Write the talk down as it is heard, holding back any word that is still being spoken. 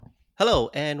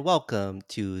Hello and welcome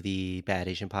to the Bad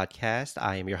Asian Podcast.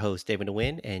 I am your host, David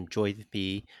Nguyen, and joined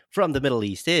me from the Middle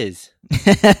East is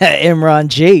Imran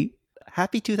G.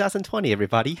 Happy 2020,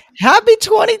 everybody. Happy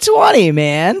 2020,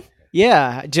 man.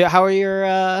 Yeah. How are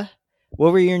your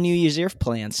what were your New Year's Eve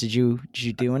plans? Did you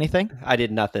do anything? I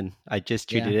did nothing. I just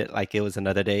treated Yeah. it like it was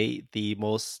another day. The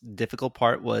most difficult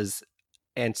part was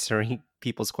answering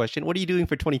people's question, "What are you doing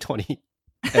for 2020?"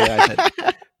 And I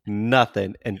said,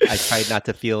 "Nothing." And I tried not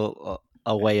to feel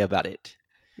a way about it.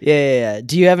 Yeah.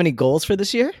 Do you have any goals for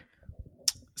this year?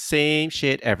 Same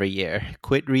shit every year.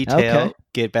 Quit retail, Okay.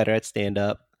 get better at stand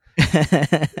up,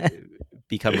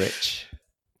 become rich.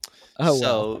 Oh,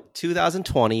 So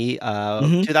 2020,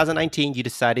 Mhm. 2019, you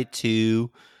decided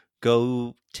to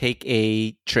go take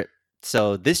a trip.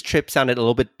 So this trip sounded a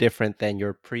little bit different than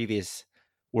your previous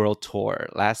world tour.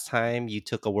 Last time you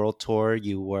took a world tour,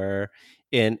 you were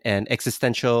in an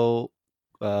existential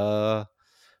uh,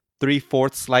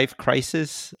 three-fourths life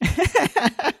crisis,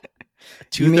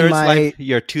 You mean two-thirds life, my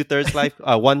your two-thirds life,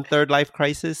 one-third life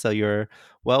crisis. So you're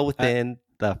well uh, within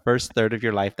the first third of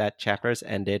your life. That chapter has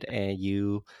ended, and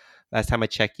you, last time I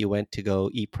checked, you went to go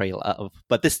eat, pray, love.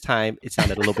 But this time it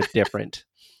sounded a little bit different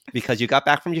because you got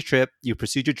back from your trip, you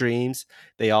pursued your dreams.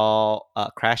 They all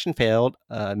crashed and failed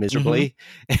Mhm. miserably,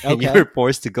 and you Okay. were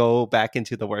forced to go back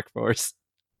into the workforce.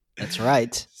 That's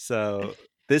right. So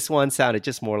this one sounded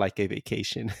just more like a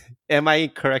vacation. Am I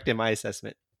correct in my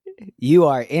assessment? You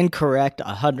are incorrect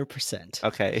 100%.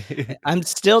 Okay. I'm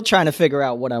still trying to figure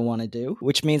out what I want to do,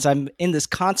 which means I'm in this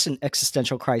constant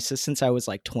existential crisis since I was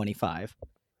like 25.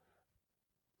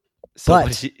 So what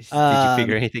But did you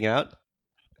figure anything out?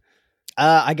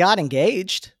 I got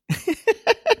engaged.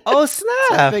 Oh So I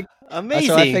snap! fig- so I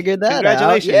Amazing! figured that out.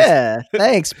 Congratulations. Yeah.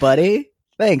 Thanks, buddy.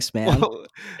 Thanks, man. Well,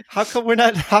 how come we're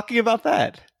not talking about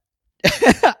that?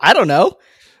 I don't know.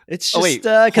 It's Oh just wait,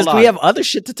 hold because we on. have other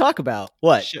shit to talk about.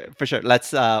 What? Sure, for sure.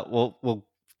 Let's we'll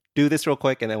do this real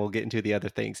quick and then we'll get into the other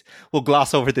things. We'll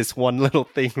gloss over this one little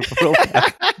thing real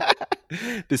quick.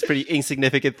 This pretty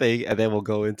insignificant thing, and then we'll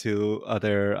go into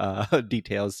other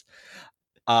details.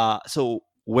 So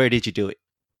where did you do it?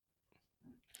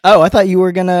 Oh, I thought you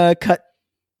were gonna cut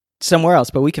somewhere else,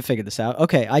 but we can figure this out.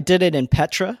 Okay, I did it in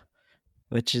Petra,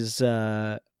 which is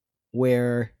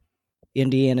where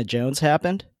Indiana Jones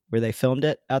happened, where they filmed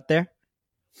it out there.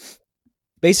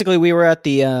 Basically, we were at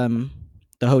the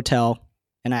hotel,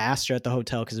 and I asked her at the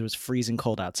hotel because it was freezing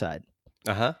cold outside.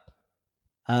 Uh-huh.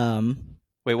 Um,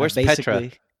 Wait, I where's Petra?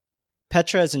 basically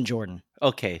Petra is in Jordan.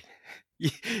 Okay.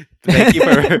 Thank you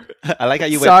for. I like how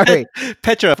you Sorry. went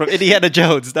Petra from Indiana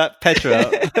Jones, not Petra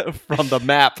from the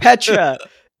map. Petra.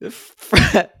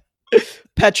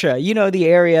 Petra, you know the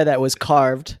area that was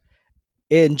carved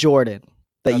in Jordan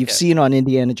that you've Okay. seen on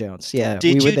Indiana Jones. Yeah,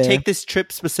 Did we were you there. take this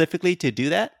trip specifically to do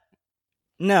that?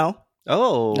 No,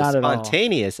 Oh, not at all.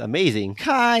 spontaneous, amazing.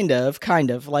 Kind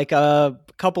of. Like a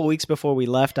couple weeks before we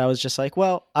left, I was just like,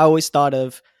 well, I always thought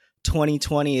of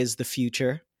 2020 as the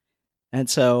future, and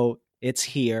so it's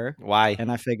here. Why?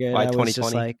 And I figured Why I was just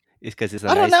 2020? like, It's because it's a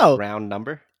I don't nice know. round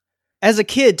number. As a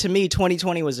kid, to me,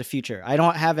 2020 was the future. I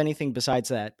don't have anything besides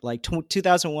that. Like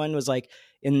 2001 was like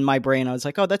in my brain. I was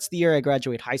like, oh, that's the year I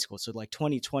graduate high school. So like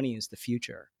 2020 is the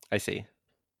future. I see.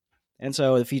 And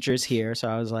so the future is here. So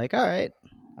I was like, all right,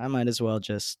 I might as well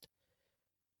just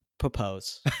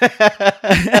propose.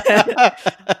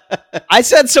 I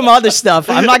said some other stuff.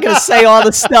 I'm not going to say all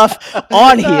the stuff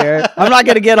on here. I'm not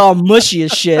going to get all mushy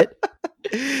as shit.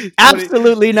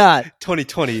 Absolutely not.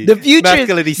 2020. The future,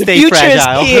 Masculinity the stay future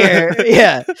fragile. is here.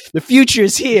 Yeah, the future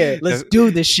is here. Let's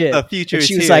do this shit. The future and is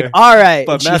she was here, like, "All right,"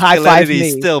 but and she high fived masculinity me.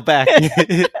 is still back,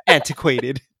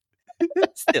 antiquated,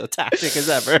 still toxic as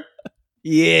ever.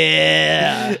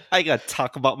 Yeah. I gotta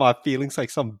talk about my feelings like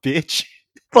some bitch.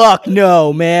 Fuck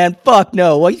no, man. Fuck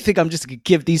no. What, you think I'm just gonna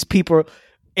give these people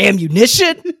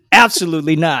ammunition?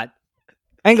 Absolutely not.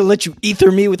 I ain't gonna let you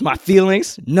ether me with my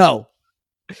feelings. No.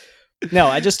 No,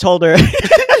 I just told her.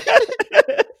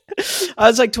 I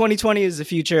was like, 2020 is the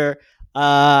future.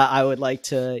 I would like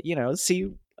to,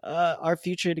 see our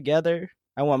future together.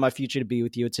 I want my future to be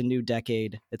with you. It's a new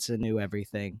decade. It's a new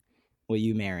everything. Will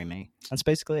you marry me? That's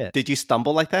basically it. Did you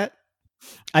stumble like that?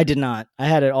 I did not. I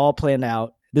had it all planned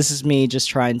out. This is me just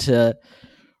trying to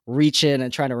reach in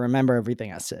and trying to remember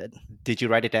everything I said. Did you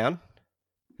write it down?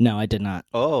 No, I did not.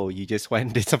 Oh, you just went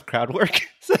and did some crowd work?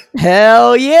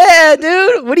 Hell yeah,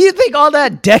 dude. What do you think all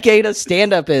that decade of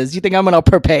stand-up is? You think I'm going to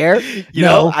prepare? You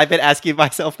know, I've been asking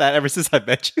myself that ever since I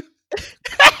met you.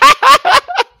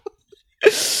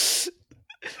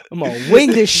 I'm going to wing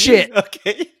this shit.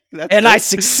 Okay. And I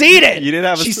succeeded. You didn't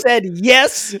have She said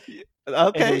yes.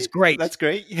 Okay. It was great. That's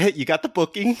great. You got the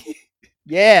booking.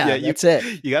 Yeah, Yeah, that's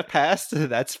it. you got passed.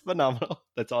 That's phenomenal.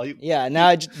 That's all you. Yeah,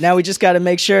 now we just got to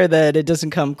make sure that it doesn't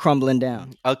come crumbling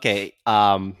down. Okay.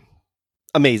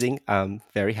 Amazing. I'm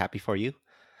very happy for you.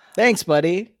 Thanks,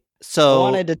 buddy. I So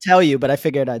wanted to tell you, but I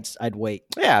figured I'd wait.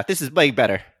 yeah, this is way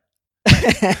better.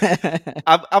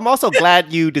 I'm also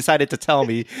glad you decided to tell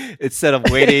me instead of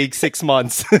waiting 6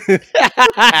 months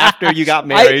after you got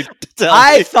married to tell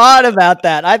I me. thought about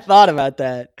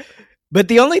that. But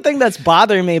the only thing that's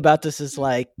bothering me about this is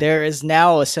like there is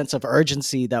now a sense of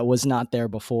urgency that was not there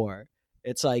before.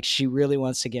 It's like she really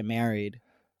wants to get married,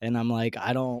 and I'm like,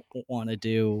 I don't want to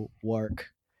do work.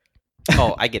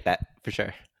 Oh, I get that for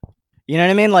sure. You know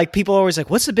what I mean? Like people are always like,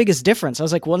 "What's the biggest difference?" I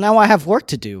was like, "Well, now I have work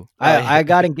to do. Yeah. I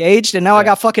got engaged, and now I Yeah.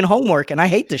 got fucking homework, and I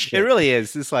hate this shit." It really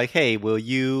is. It's like, hey, will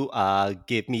you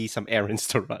give me some errands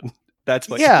to run? That's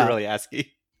what Yeah. you're really asking.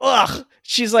 Ugh.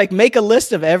 She's like, make a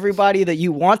list of everybody that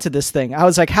you want to this thing. I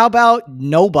was like, how about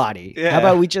nobody? Yeah. How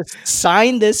about we just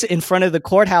sign this in front of the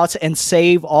courthouse and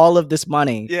save all of this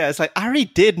money? Yeah, it's like I already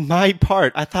did my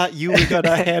part. I thought you were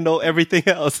gonna handle everything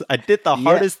else. I did the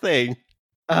hardest thing.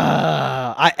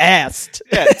 I asked.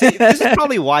 Yeah, see, this is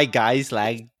probably why guys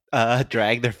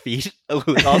drag their feet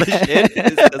with all the shit.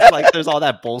 It's like there's all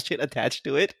that bullshit attached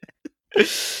to it.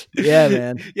 Yeah,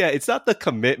 man. Yeah, it's not the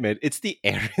commitment; it's the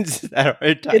errands that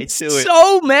are tied It's to it.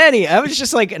 so many. I was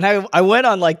just like, and I went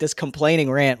on like this complaining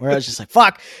rant where I was just like,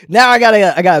 fuck, now I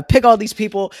gotta pick all these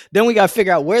people. Then we gotta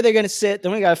figure out where they're gonna sit.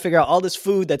 Then we gotta figure out all this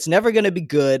food that's never gonna be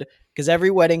good because every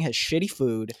wedding has shitty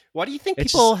food. Why do you think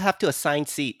It's people have to assign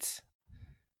seats?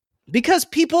 Because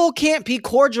people can't be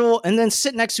cordial and then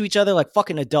sit next to each other like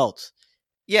fucking adults.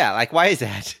 Yeah, like why is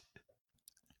that?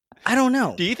 I don't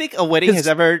know. Do you think a wedding has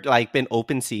ever like been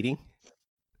open seating?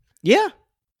 Yeah.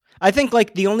 I think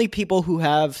like the only people who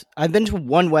have I've been to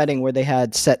one wedding where they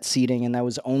had set seating and that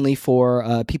was only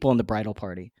for people in the bridal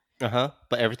party. But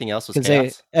everything else was Because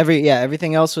chaos.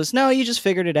 everything else was no, you just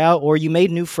figured it out or you made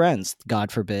new friends,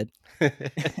 God forbid.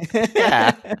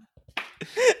 Yeah.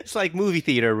 It's like movie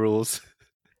theater rules.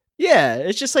 Yeah,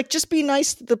 it's just like just be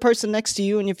nice to the person next to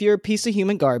you, and if you're a piece of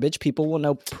human garbage, people will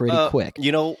know pretty quick.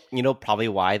 You know, probably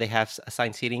why they have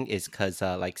assigned seating is because,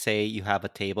 like, say you have a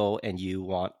table and you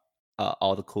want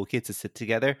all the cool kids to sit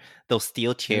together, they'll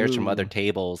steal chairs from other Ooh.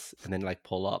 tables and then like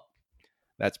pull up.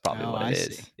 That's probably what I it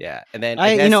is. see. Yeah, and then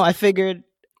I figured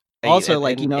also and-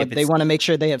 like and if they it's- want to make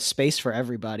sure they have space for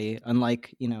everybody,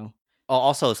 unlike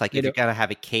also it's like you if know- you're gonna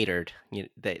have it catered,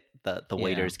 the Yeah.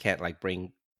 waiters can't like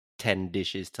bring 10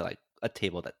 dishes to like a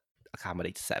table that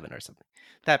accommodates 7 or something.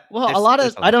 That Well, there's- a lot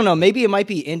there's of I don't know, maybe it might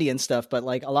be Indian stuff, but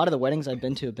like a lot of the weddings I've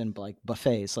been to have been like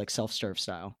buffets, like self-serve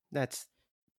style. That's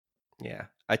yeah.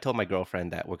 I told my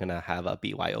girlfriend that we're gonna have a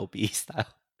BYOB style.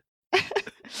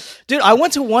 Dude, I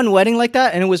went to one wedding like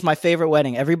that, and it was my favorite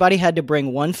wedding. Everybody had to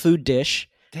bring one food dish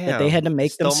that they had to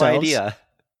make stole themselves. my idea.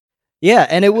 Yeah,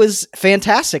 and it was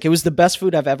fantastic. It was the best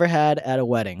food I've ever had at a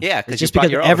wedding. Yeah, It's because just you brought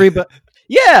because your own. everybody.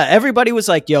 Yeah, everybody was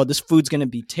like, "Yo, this food's gonna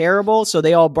be terrible," so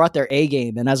they all brought their A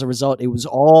game, and as a result, it was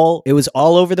all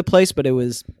over the place, but it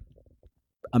was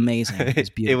amazing. It was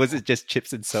It beautiful. wasn't just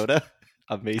chips and soda.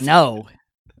 Amazing. No,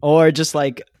 or just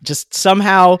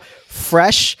somehow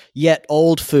fresh yet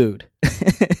old food.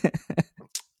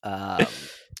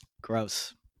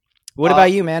 Gross. What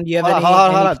about you, man? Do you have any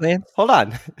plans? Hold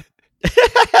on.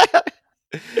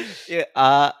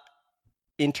 Yeah,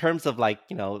 in terms of like,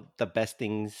 the best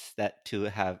things that to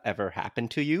have ever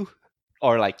happened to you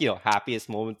or like, happiest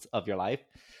moments of your life.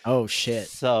 Oh shit.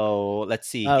 So let's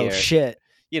see Oh here. shit.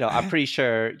 I'm pretty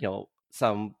sure,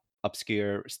 some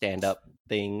obscure stand-up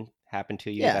thing happened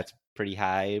to you. Yeah. That's pretty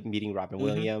high. Meeting Robin Mhm.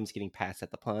 Williams, getting passed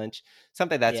at the punch.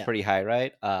 Something that's Yeah. pretty high,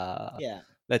 right? Yeah.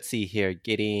 Let's see here.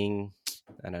 Getting,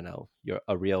 I don't know,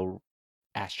 a real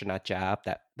astronaut job.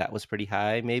 That was pretty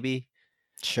high, maybe.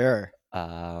 Sure.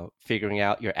 Figuring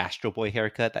out your Astro Boy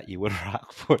haircut that you would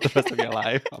rock for the rest of your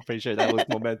life. I'm pretty sure that was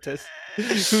momentous.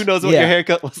 Who knows what Yeah. your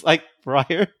haircut was like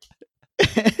prior?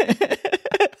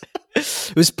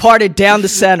 It was parted down the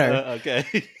center Okay.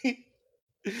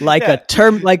 like Yeah.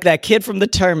 like that kid from the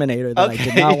Terminator that I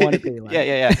did not want to be like.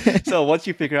 Yeah. So once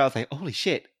you figure out, it's like, holy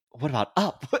shit, what about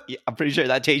Up? Yeah, I'm pretty sure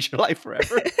that changed your life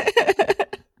forever.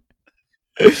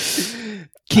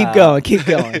 Keep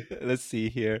going. Let's see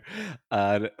here.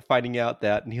 Finding out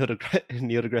that Neil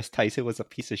deGrasse Tyson was a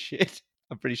piece of shit.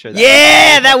 I'm pretty sure.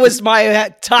 Yeah, that was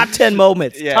my top 10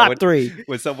 moments. Yeah, top 3.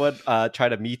 When someone tried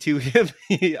to Me Too him,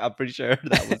 I'm pretty sure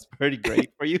that was pretty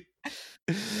great for you.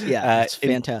 Yeah, it's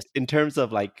fantastic. In terms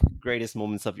of like greatest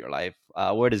moments of your life,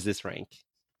 where does this rank?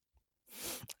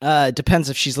 Depends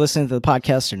if she's listening to the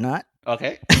podcast or not.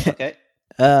 Okay.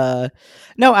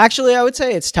 No, actually, I would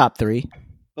say it's top 3.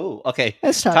 Oh, okay.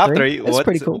 That's top Top three. three. That's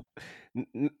pretty What's cool. n-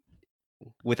 n-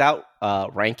 without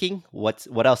ranking? What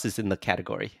else is in the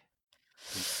category?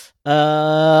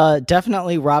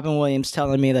 Definitely Robin Williams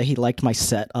telling me that he liked my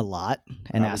set a lot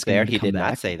and I was asking there. me to He come did not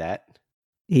back. say that.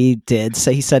 He did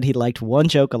say he said he liked one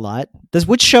joke a lot.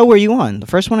 Which show were you on? The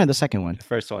first one or the second one? The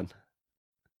first one.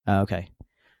 Oh, okay.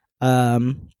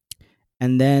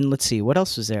 And then let's see, what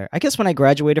else was there? I guess when I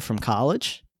graduated from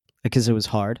college, because it was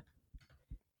hard.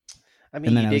 I mean,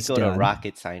 And then you I did was go to done.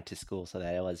 rocket scientist school, so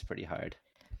that was pretty hard.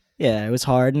 Yeah, it was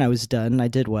hard and I was done. I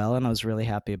did well and I was really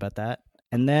happy about that.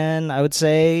 And then I would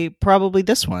say probably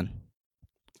this one.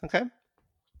 Okay.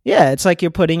 Yeah, it's like you're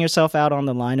putting yourself out on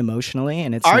the line emotionally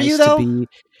and it's Are nice you to though? be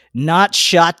not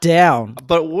shot down.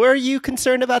 But were you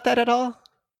concerned about that at all?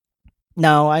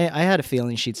 No, I had a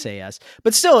feeling she'd say yes.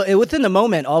 But still, within the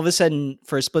moment, all of a sudden,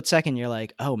 for a split second, you're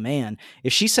like, oh man,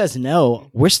 if she says no,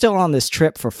 we're still on this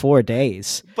trip for 4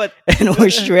 days. But And we're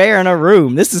sharing a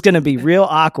room. This is going to be real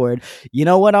awkward. You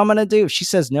know what I'm going to do? If she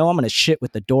says no, I'm going to shit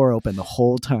with the door open the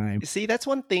whole time. see, that's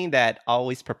one thing that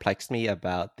always perplexed me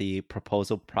about the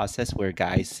proposal process, where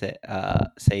guys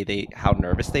say they how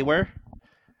nervous they were.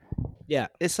 Yeah.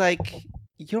 It's like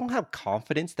you don't have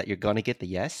confidence that you're gonna get the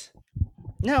yes.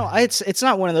 No, it's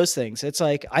not one of those things. It's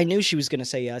like I knew she was going to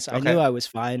say yes. I Okay. knew I was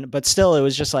fine. But still, it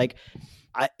was just like,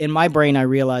 in my brain, I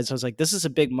realized I was like, this is a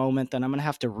big moment that I'm going to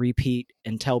have to repeat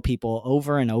and tell people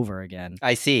over and over again.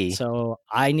 I see. So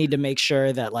I need to make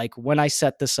sure that like when I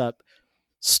set this up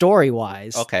story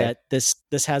wise, Okay. that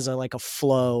this has a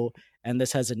flow and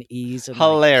this has an ease and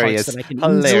Hilarious. parts that I can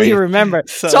Hilarious. easily remember.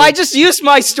 So- So I just used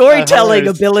my storytelling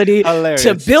Hilarious. ability Hilarious.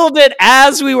 to build it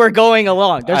as we were going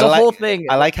along. There's I a like- whole thing.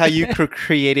 I like how you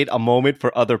created a moment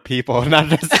for other people, not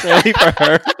necessarily for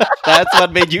her. That's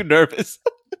what made you nervous.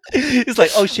 It's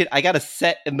like, oh shit, I got a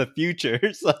set in the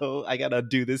future, so I gotta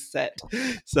do this set.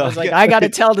 So I was like, I got to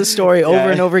tell the story Yeah.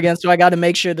 over and over again. So I got to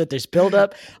make sure that there's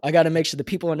buildup. I got to make sure that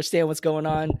people understand what's going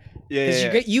on. yeah,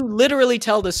 Because yeah. you literally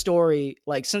tell the story,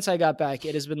 like since I got back,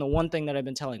 it has been the one thing that I've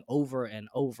been telling over and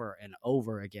over and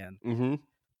over again. Mm-hmm.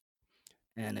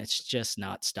 And it's just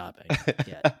not stopping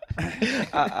yet.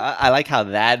 I like how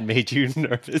that made you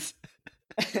nervous.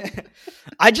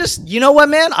 You know what,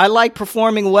 man? I like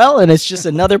performing well, and it's just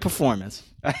another performance.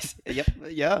 Yep.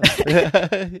 Yeah.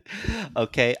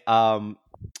 Okay.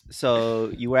 So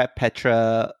you were at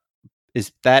Petra.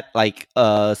 Is that like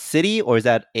a city or is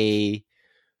that a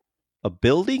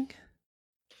building?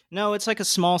 No, it's like a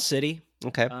small city.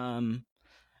 Okay. And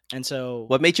so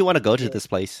What made you want to go to this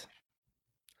place?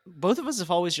 both of us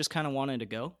have always just kind of wanted to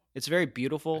go. It's very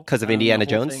beautiful. 'Cause of the Indiana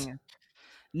whole Jones? thing.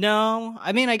 No,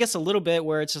 I mean, I guess a little bit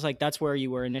where it's just like that's where you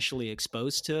were initially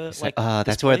exposed to. It's Like, like,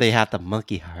 this that's where they place. have the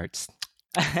monkey hearts.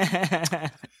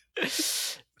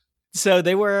 So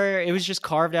it was just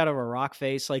carved out of a rock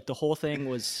face. Like the whole thing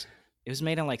was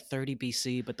made in like 30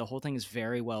 BC, but the whole thing is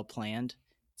very well planned.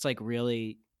 It's like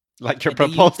really, Like your They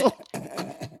used proposal.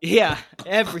 yeah,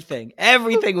 everything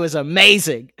was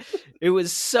amazing. It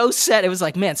was so set. It was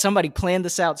like, man, somebody planned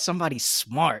this out. Somebody's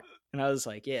smart. And I was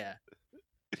like, yeah,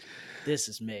 this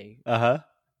is me. Uh-huh.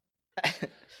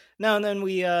 No, and then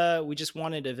we just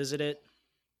wanted to visit it.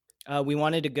 We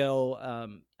wanted to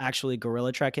go actually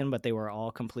gorilla trekking, but they were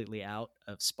all completely out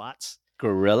of spots.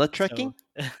 Gorilla trekking?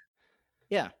 So-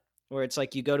 yeah, where it's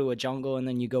like you go to a jungle and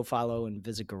then you go follow and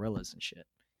visit gorillas and shit.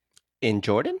 In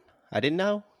Jordan? I didn't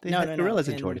know they had gorillas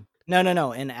in Jordan.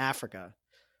 No, in Africa.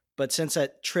 But since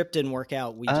that trip didn't work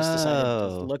out, we just decided to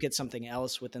Oh. look at something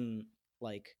else within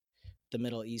like the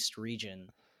Middle East region.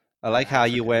 I like how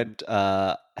you Africa.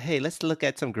 went, hey, let's look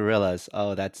at some gorillas.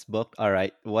 Oh, that's booked. All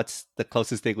right. What's the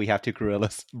closest thing we have to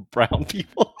gorillas? Brown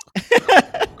people.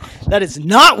 That is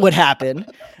not what happened.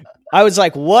 I was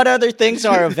like, what other things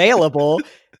are available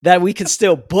that we could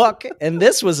still book? And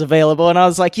this was available. And I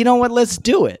was like, you know what? Let's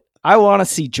do it. I want to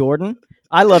see Jordan.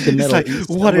 I love the Middle East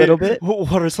a little bit.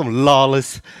 What are some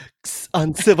lawless,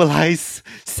 uncivilized,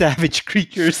 savage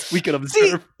creatures we can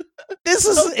observe? This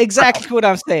is exactly what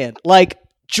I'm saying. Like,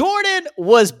 Jordan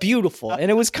was beautiful.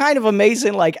 And it was kind of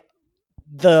amazing. Like,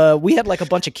 we had like a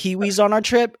bunch of Kiwis on our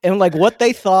trip. And like what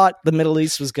they thought the Middle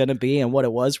East was going to be and what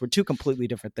it was were two completely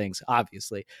different things,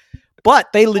 obviously.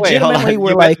 But they Wait, hold legitimately on. were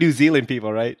You like, meant New Zealand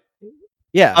people, right?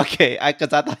 yeah. Okay,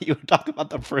 because I thought you were talking about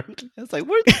the fruit. I was like,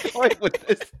 where's you going with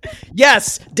this?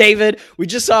 Yes, David. We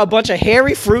just saw a bunch of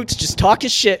hairy fruits just talking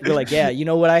shit. We're like, yeah, you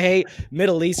know what I hate?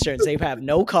 Middle Easterns. They have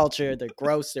no culture. They're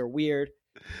gross. They're weird.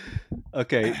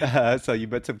 Okay, so you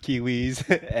met some Kiwis,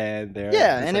 and their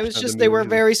Yeah, and it was perception of the just they moon were was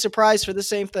very surprised for the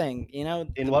same thing. You know,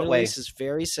 in the what Middle way? East is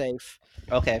very safe.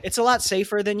 Okay, It's a lot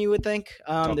safer than you would think.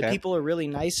 The okay. people are really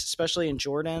nice, especially in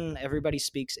Jordan. Everybody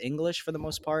speaks English for the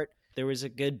most part. There was a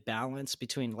good balance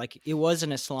between, like, it was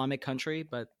an Islamic country,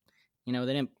 but you know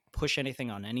they didn't push anything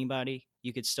on anybody.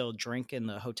 You could still drink in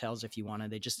the hotels if you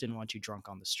wanted. They just didn't want you drunk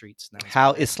on the streets, and that was How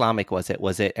about it. Islamic was it?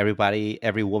 Was it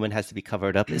every woman has to be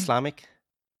covered up Islamic?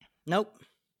 Nope.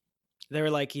 They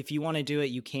were like, if you want to do it,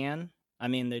 you can. I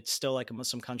mean, it's still like a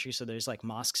Muslim country, so there's like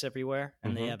mosques everywhere,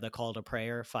 and they Hmm. have the call to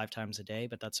prayer 5 times a day,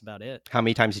 but that's about it. How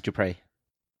many times did you pray?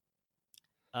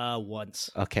 Once.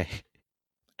 Okay.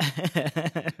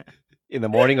 it In the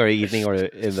morning or evening or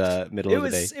in the middle of the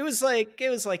day? it was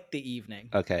like the evening.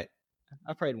 Okay.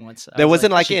 I prayed once. I There was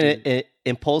wasn't like, I like should do. an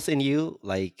impulse in you,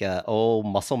 like old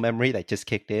muscle memory that just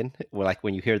kicked in, where like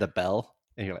when you hear the bell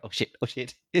and you're like, oh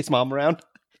shit, is mom around?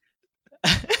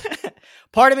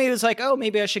 Part of me was like, oh,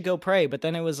 maybe I should go pray, but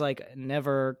then it was like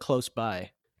never close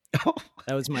by.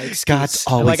 That was my God's excuse.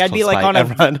 always Like I'd be close like by, on a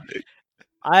everyone.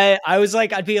 I was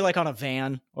like I'd be like on a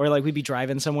van or like we'd be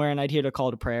driving somewhere and I'd hear the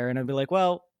call to prayer and I'd be like,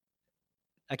 well,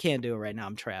 I can't do it right now.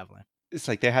 I'm traveling. It's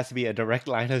like there has to be a direct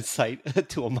line of sight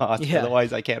to a mosque, Yeah.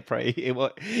 otherwise I can't pray. It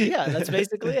won't. Yeah, that's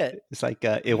basically it. It's like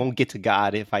it won't get to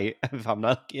God if I'm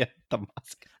not at the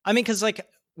mosque. I mean, because like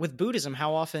with Buddhism,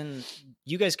 how often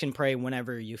you guys can pray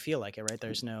whenever you feel like it, right?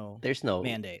 There's no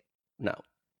mandate. No.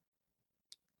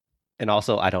 And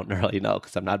also, I don't really know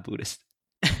because I'm not Buddhist.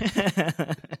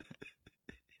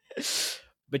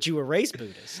 But you were raised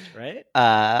Buddhist, right?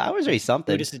 I was raised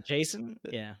something. Buddhist adjacent?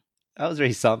 Yeah. I was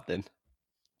raised something.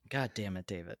 God damn it,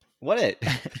 David. What it?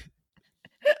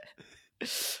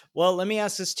 Well, let me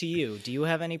ask this to you. Do you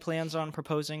have any plans on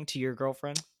proposing to your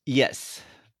girlfriend? Yes.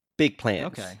 Big plans.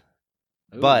 Okay.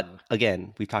 But Ooh.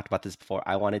 again, we've talked about this before.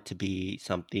 I want it to be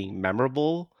something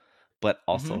memorable, but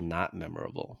also Mhm. not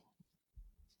memorable.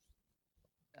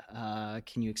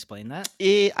 Can you explain that?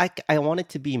 I want it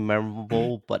to be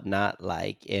memorable, but not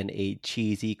like in a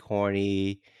cheesy,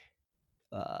 corny,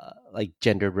 like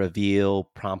gender reveal,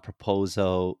 prom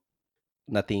proposal,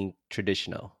 nothing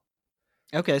traditional.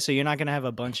 Okay, so you're not gonna have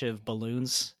a bunch of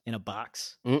balloons in a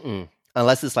box. Mm-mm.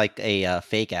 Unless it's like a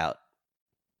fake out.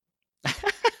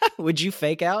 Would you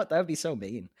fake out? That would be so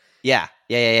mean. Yeah.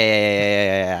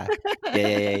 Yeah.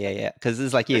 Because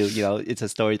it's like you know, it's a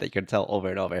story that you're gonna tell over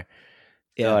and over.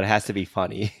 So it has to be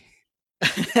funny.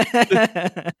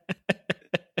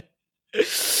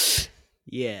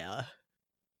 Yeah.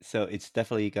 So it's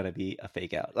definitely gonna be a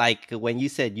fake out. Like when you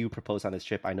said you proposed on this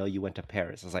trip, I know you went to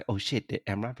Paris. I was like, oh shit, did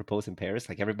Emran propose in Paris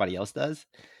like everybody else does?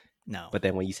 No. But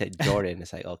then when you said Jordan,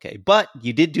 it's like, okay. But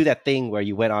you did do that thing where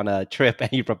you went on a trip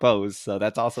and you proposed. So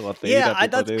that's also a thing that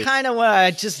people do. That's kind of what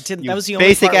I just didn't. You That was the only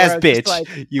basic part where ass I was bitch. like,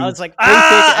 You I was like, basic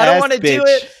I don't ass want to do bitch.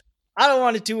 it. I don't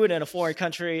want to do it in a foreign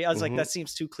country. I was like, Mhm. that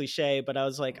seems too cliche. But I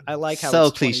was like, I like how So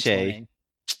it's cliche. 2020.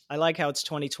 I like how it's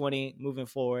 2020 moving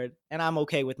forward, and I'm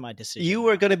okay with my decision. You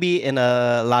were going to be in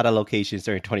a lot of locations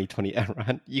during 2020,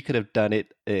 Emran. You could have done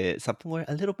it something more,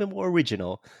 a little bit more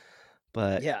original.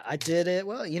 But Yeah, I did it.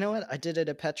 Well, you know what? I did it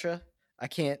at Petra. I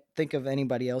can't think of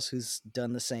anybody else who's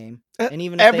done the same. And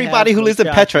even if everybody they have, who lives in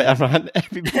God, Petra, Emran.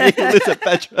 Everybody who lives in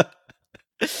Petra.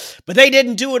 but they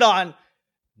didn't do it on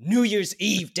New Year's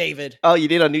Eve, David. Oh, you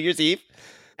did on New Year's Eve?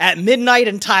 At midnight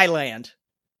in Thailand,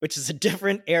 which is a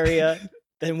different area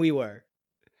than we were.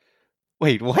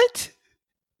 Wait, what?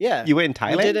 Yeah. You went in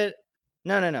Thailand? We did it.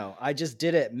 No. I just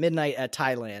did it at midnight at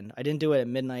Thailand. I didn't do it at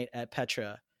midnight at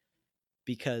Petra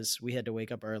because we had to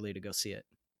wake up early to go see it.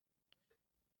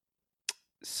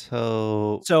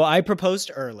 So I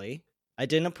proposed early. I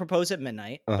didn't propose at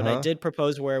midnight, but I did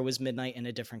propose where it was midnight in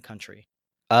a different country.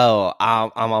 Oh,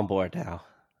 I'm on board now.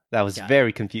 That was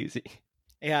very confusing.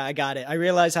 Yeah, I got it. I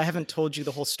realized I haven't told you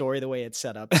the whole story the way it's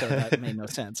set up, so that made no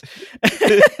sense.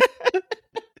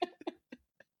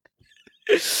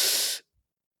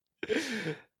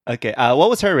 Okay, what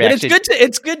was her reaction? But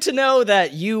it's good to know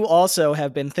that you also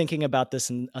have been thinking about this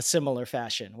in a similar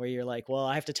fashion, where you're like, well,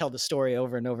 I have to tell the story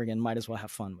over and over again. Might as well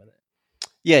have fun with it.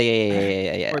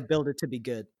 Yeah. Or build it to be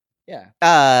good. Yeah.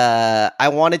 I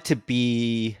want it to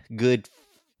be good,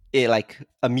 like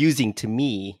amusing to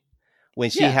me when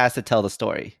she has to tell the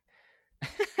story.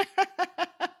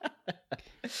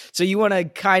 So you want to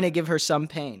kind of give her some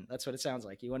pain. That's what it sounds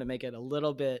like. You want to make it a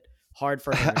little bit hard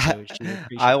for her. So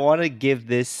I want to give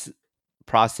this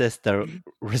process the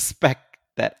respect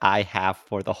that I have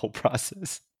for the whole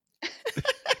process.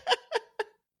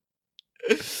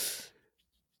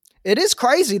 It is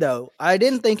crazy, though. I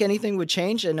didn't think anything would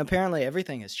change, and apparently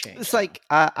everything has changed. It's like,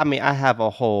 I mean, I have a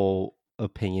whole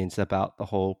opinions about the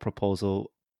whole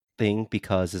proposal thing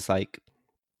because it's like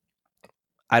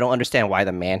I don't understand why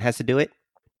the man has to do it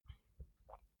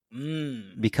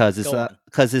because Go on.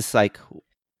 it's like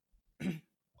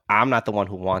I'm not the one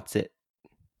who wants it.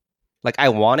 Like I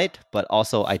want it, but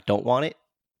also I don't want it.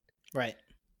 Right.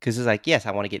 Because it's like, yes,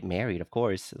 I want to get married, of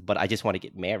course, but I just want to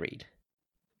get married.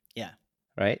 Yeah.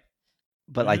 Right.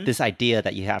 But like this idea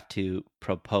that you have to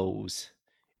propose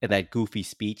in that goofy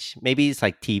speech, maybe it's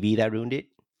like TV that ruined it.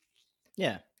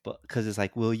 Yeah. But because it's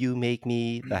like, will you make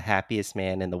me the happiest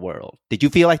man in the world? Did you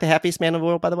feel like the happiest man in the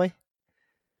world, by the way?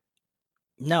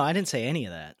 No, I didn't say any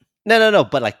of that. No.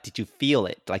 But like, did you feel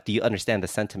it? Like, do you understand the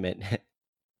sentiment?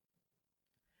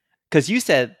 Because you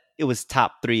said it was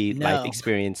top 3 life No.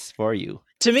 experience for you.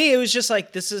 To me, it was just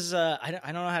like, this is, I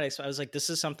don't know how to explain. I was like, this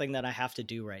is something that I have to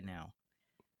do right now.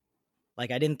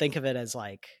 Like, I didn't think of it as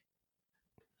like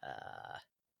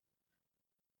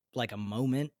a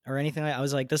moment or anything. I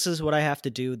was like, this is what I have to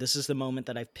do. This is the moment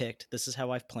that I've picked. This is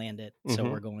how I've planned it. So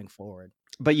we're going forward.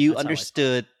 But you That's how I felt.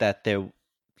 understood that there,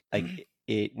 like,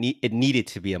 it needed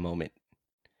to be a moment.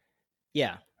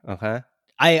 Yeah. Okay.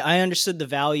 I understood the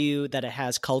value that it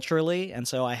has culturally, and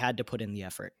so I had to put in the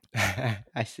effort.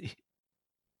 I see.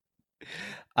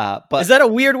 But is that a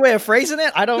weird way of phrasing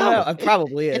it? I don't know. It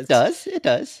probably is. It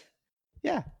does.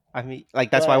 Yeah. I mean, like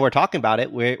that's why we're talking about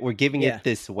it. We're giving it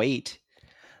this weight.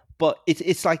 But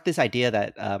it's like this idea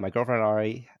that my girlfriend and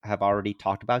I have already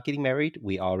talked about getting married.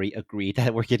 We already agreed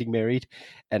that we're getting married,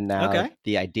 and now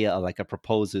the idea of like a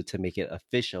proposal to make it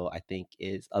official, I think,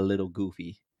 is a little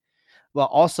goofy. Well,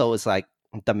 also, it's like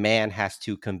the man has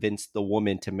to convince the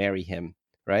woman to marry him,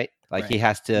 right? Like he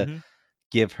has to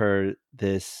give her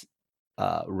this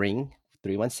ring,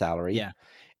 3 months salary,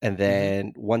 and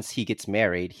then once he gets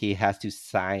married, he has to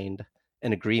sign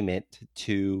an agreement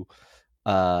to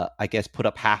I guess put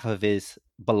up half of his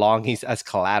belongings as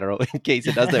collateral in case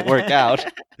it doesn't work out.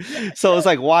 So it's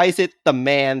like, why is it the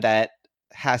man that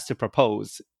has to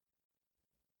propose?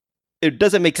 It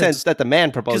doesn't make sense that the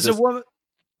man proposes.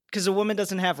 Because a woman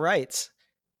doesn't have rights.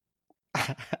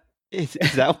 Is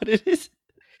that what it is?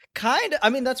 Kind of. I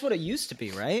mean, that's what it used to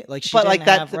be, right? Like she but didn't like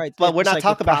that. have rights. But we're not like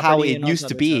talking about how it used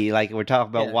to be. Stuff. Like we're talking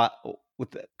about what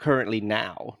with currently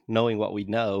now, knowing what we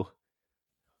know.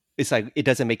 It's like it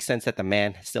doesn't make sense that the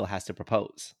man still has to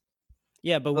propose.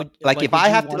 Yeah, but like if I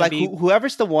have to, like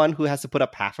whoever's the one who has to put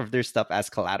up half of their stuff as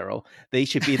collateral, they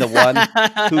should be the one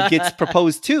who gets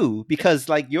proposed to, because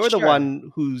like you're the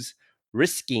one who's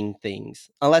risking things,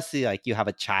 unless like you have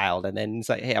a child and then it's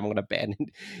like, hey, I'm gonna abandon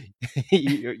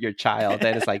your child.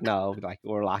 Then it's like, no, like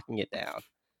we're locking it down.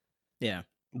 Yeah.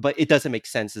 But it doesn't make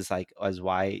sense as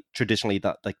why traditionally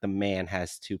the man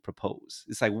has to propose.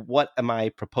 It's like, what am I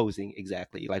proposing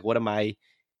exactly? Like, what am I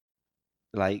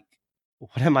like?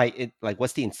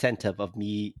 What's the incentive of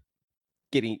me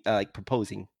getting like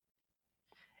proposing?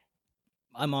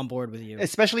 I'm on board with you.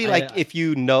 Especially like if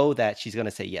you know that she's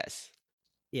gonna say yes.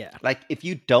 Yeah. Like if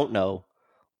you don't know,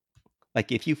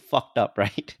 like if you fucked up,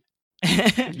 right?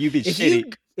 You've been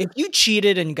shitty. If you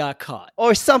cheated and got caught.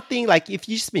 Or something, like if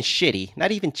you've just been shitty,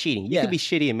 not even cheating. You could be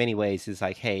shitty in many ways. It's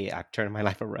like, hey, I've turned my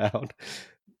life around.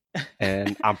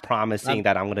 And I'm promising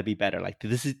that I'm gonna be better. Like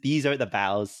these are the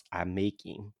vows I'm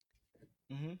making.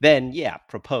 Then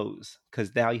propose.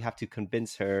 Because now you have to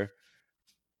convince her,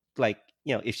 like,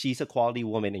 you know, if she's a quality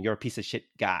woman and you're a piece of shit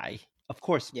guy, of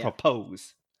course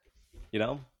propose. You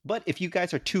know? But if you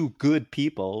guys are two good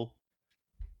people,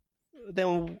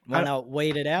 then why not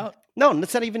wait it out? No,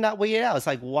 it's not even not wait it out. It's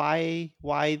like, why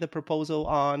the proposal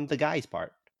on the guy's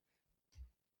part?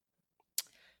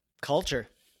 Culture.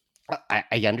 I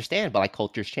understand, but like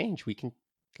cultures change.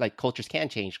 Cultures can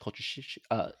change. Cultures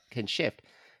can shift.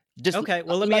 Just okay.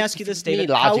 Well, let me ask you this, David.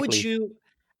 How would you?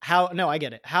 No, I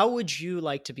get it. How would you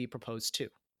like to be proposed to?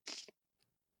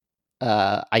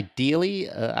 Ideally,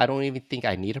 I don't even think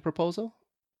I need a proposal.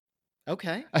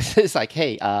 Okay. It's like,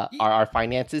 hey, are our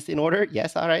finances in order?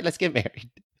 Yes. All right, let's get married.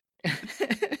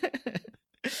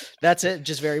 That's it.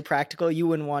 Just very practical. You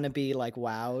wouldn't want to be like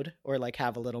wowed or like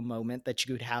have a little moment that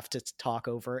you would have to talk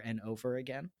over and over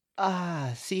again.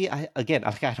 See, I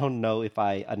don't know if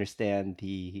I understand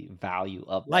the value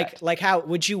of that. Like how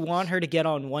would you want her to get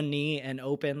on one knee and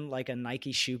open like a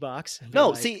Nike shoebox? No,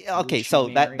 like, see, okay, so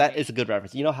that is a good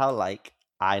reference. You know how like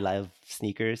I love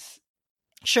sneakers?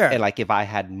 Sure. And like if I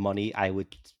had money, I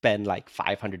would spend like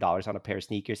 $500 on a pair of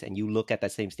sneakers, and you look at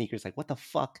that same sneakers like, what the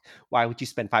fuck? Why would you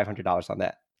spend $500 on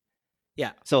that?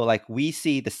 Yeah. So like we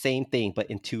see the same thing, but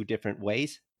in two different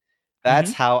ways.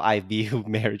 That's how I view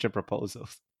marriage and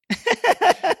proposals.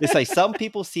 It's like some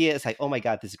people see it. It's like, oh my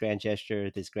god, this grand gesture,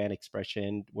 this grand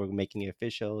expression. We're making it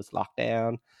official. It's locked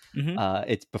down. Mhm.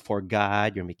 It's before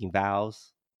God. You're making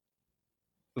vows.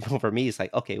 For me, it's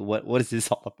like, okay, what is this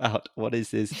all about? What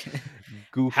is this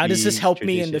goofy How does this help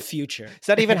me in the tradition? future? It's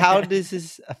not even how does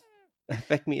this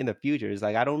affect me in the future. It's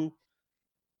like I don't.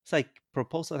 It's like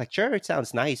proposal. Like sure, it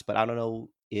sounds nice, but I don't know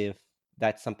if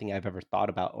that's something I've ever thought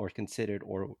about or considered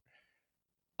or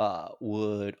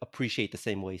would appreciate the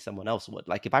same way someone else would.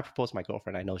 Like if I propose to my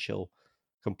girlfriend, I know she'll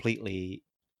completely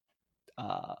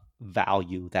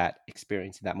value that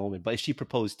experience in that moment. But if she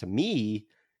proposed to me,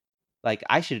 like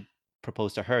I should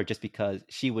propose to her just because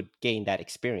she would gain that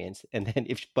experience. And then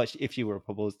if she were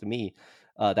proposed to me,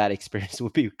 that experience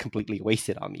would be completely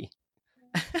wasted on me.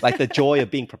 Like the joy of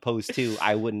being proposed to,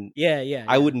 I wouldn't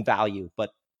value,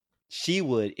 but she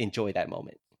would enjoy that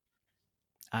moment.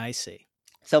 I see.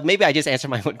 So maybe I just answered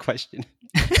my own question.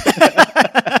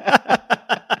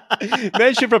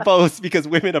 Men should propose because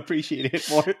women appreciate it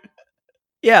more.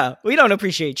 Yeah, we don't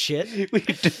appreciate shit. We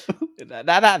do. Not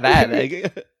that.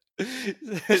 Like,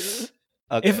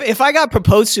 okay. If I got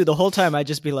proposed to the whole time, I'd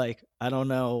just be like, I don't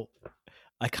know.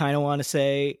 I kind of want to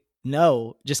say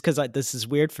no, just because this is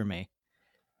weird for me.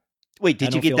 Wait,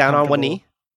 did you get down on one knee?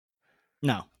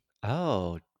 No.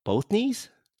 Oh, both knees?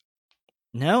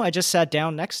 No, I just sat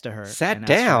down next to her. Sat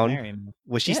down?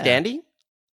 Was she standing?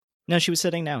 No, she was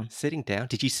sitting down. Sitting down?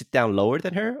 Did you sit down lower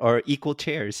than her or equal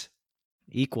chairs?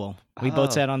 Equal. We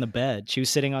both sat on the bed. She was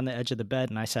sitting on the edge of the bed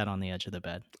and I sat on the edge of the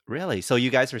bed. Really? So you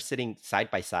guys were sitting side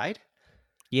by side?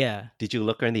 Yeah. Did you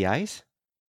look her in the eyes?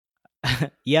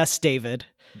 Yes, David.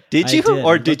 Did you?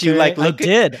 Or did you like look? I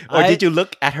did. Or did you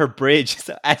look at her bridge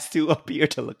as to appear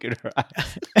to look in her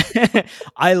eyes?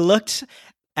 I looked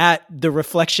at the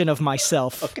reflection of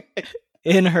myself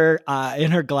in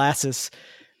her glasses,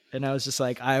 and I was just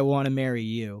like, I want to marry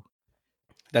you.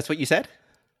 That's what you said?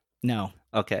 No.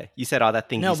 Okay. You said all that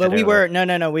thing. No, but we were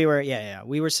we were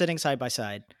we were sitting side by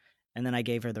side, and then I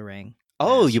gave her the ring.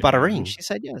 Oh, you bought a ring? She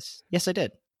said yes. Yes, I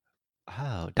did.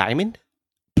 Oh, diamond?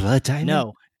 Blood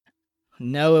diamond?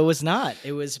 No, it was not.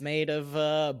 It was made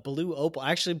of blue opal.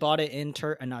 I actually bought it in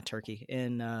not Turkey,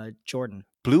 in Jordan.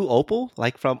 Blue opal,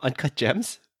 like from Uncut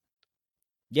Gems?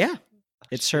 Yeah,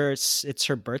 it's her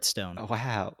birthstone. Oh,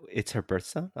 wow, it's her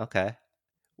birthstone. Okay,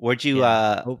 where'd you?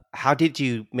 How did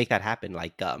you make that happen?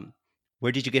 Like,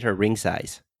 where did you get her ring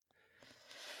size?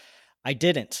 I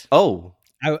didn't. Oh,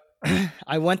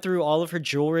 I went through all of her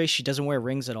jewelry. She doesn't wear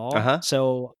rings at all.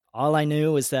 So all I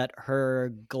knew is that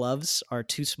her gloves are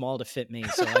too small to fit me.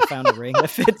 So I found a ring that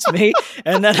fits me.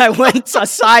 And then I went a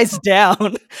size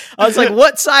down. I was like,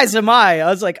 what size am I? I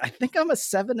was like, I think I'm a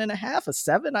 7.5, a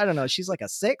 7. I don't know. She's like a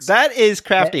 6. That is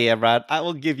crafty, Emrod. I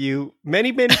will give you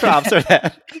many, many props for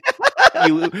that.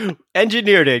 You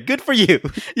engineered it. Good for you.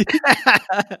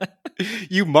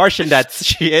 You Martian that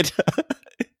shit.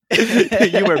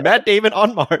 You were Matt Damon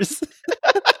on Mars.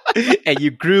 And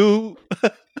you grew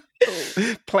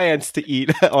plants to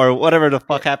eat or whatever the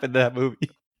fuck happened to that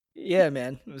movie. Yeah,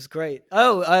 man, it was great.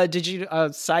 Oh, did you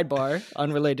sidebar,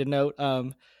 unrelated note,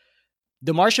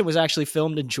 The Martian was actually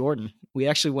filmed in Jordan. We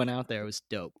actually went out there. It was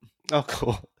dope. Oh,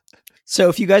 cool. So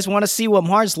if you guys want to see what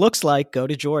Mars looks like, go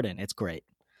to Jordan. It's great.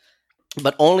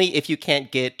 But only if you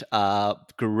can't get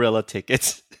gorilla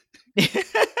tickets.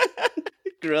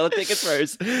 Gorilla tickets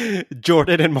first.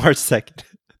 Jordan and Mars second.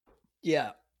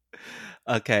 Yeah.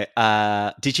 Okay.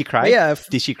 Did she cry? Yeah.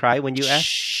 Did she cry when you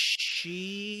asked?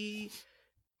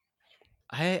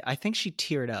 I think she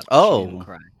teared up. Oh. She didn't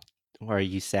cry. Were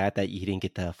you sad that you didn't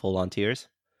get the full on tears?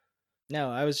 No,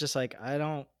 I was just like, I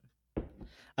don't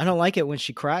like it when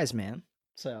she cries, man.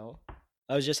 So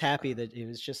I was just happy that it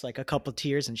was just like a couple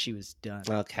tears and she was done.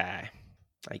 Okay.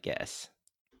 I guess.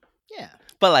 Yeah.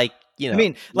 But like, you know. I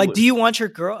mean, like, do you want your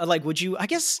girl, like, would you, I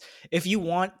guess if you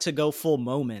want to go full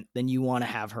moment, then you want to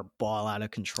have her ball out of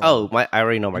control. Oh, I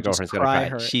already know my girlfriend's going to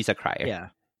cry. She's a crier. Yeah.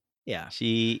 Yeah.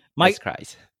 She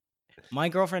cries. My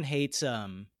girlfriend hates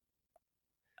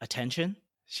attention.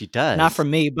 She does. Not from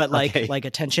me, but like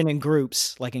attention in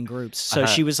groups, So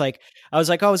she was like, I was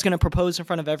like, oh, I was going to propose in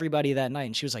front of everybody that night.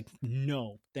 And she was like,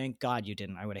 no, thank God you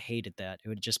didn't. I would have hated that. It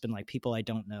would have just been like people I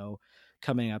don't know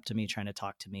coming up to me, trying to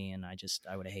talk to me. And I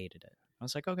would have hated it. I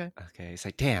was like, okay. Okay. It's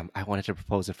like, damn, I wanted to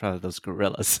propose in front of those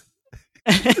gorillas.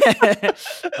 I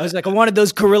was like, I wanted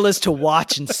those gorillas to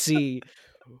watch and see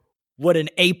what an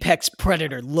apex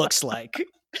predator looks like.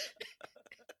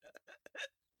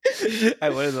 I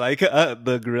wanted like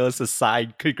the gorillas to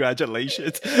sign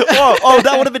congratulations. Oh,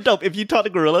 that would have been dope if you taught the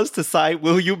gorillas to sign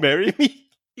 "Will you marry me?"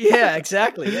 Yeah,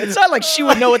 exactly. It's not like she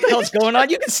would know what the hell's going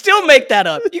on. You can still make that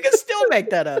up.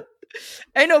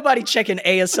 Ain't nobody checking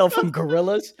ASL from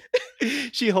gorillas.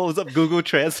 She holds up Google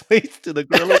Translates to the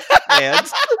gorilla's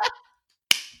hands.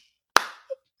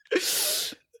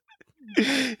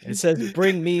 It says,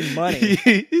 "Bring me money."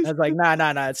 I was like, nah.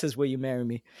 It says, "Will you marry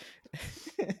me?"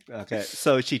 Okay,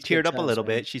 so she It's good teared up a times, little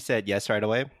man. bit. She said yes right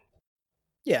away.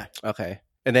 Yeah, Okay,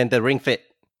 and then the ring fit.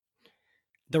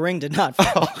 the ring did not fit.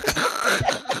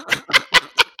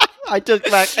 I took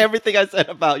back everything I said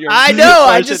about your. I know.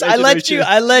 I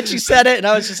Martian let you said it, and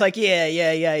I was just like,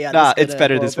 yeah. Nah, This is it's gonna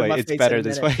better go this over way. my It's face in better a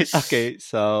this minute. way. Okay,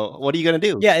 so what are you gonna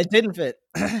do? Yeah, it didn't fit.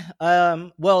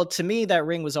 Well, to me, that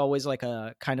ring was always like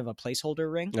a kind of a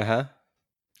placeholder ring Uh huh.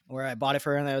 where I bought it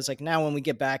for her, and I was like, now when we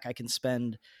get back, I can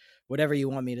spend whatever you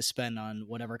want me to spend on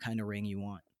whatever kind of ring you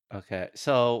want. Okay,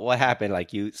 so what happened?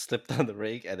 Like you slipped on the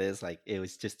ring, and it's like it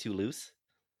was just too loose.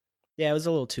 Yeah, it was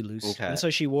a little too loose, Okay. and so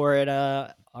she wore it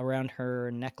around her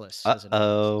necklace as a necklace.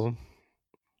 Oh.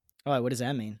 Oh, what does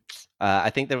that mean? I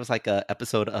think there was like a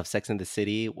episode of Sex in the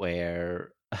City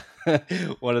where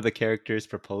one of the characters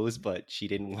proposed, but she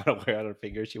didn't want to wear it on her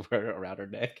finger. She wore it around her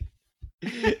neck,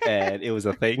 and it was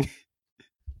a thing.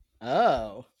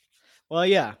 Oh, well,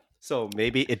 yeah. So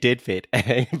maybe it did fit,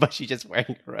 but she's just wearing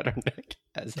it around her neck.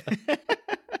 As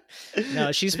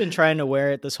No, she's been trying to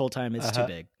wear it this whole time. It's too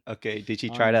big. Okay, did she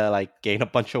try to like gain a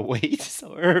bunch of weight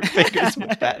so her fingers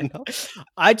would fatten up?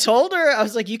 I told her, I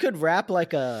was like, you could wrap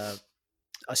like a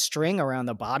string around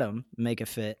the bottom, make it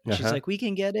fit. She's like, we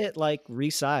can get it like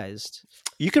resized.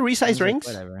 You can resize rings?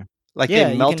 Like, whatever. Like Yeah,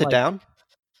 they you melt can, it down?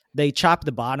 They chop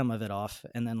the bottom of it off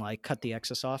and then like cut the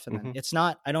excess off. And then Mhm. it's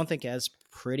not, I don't think as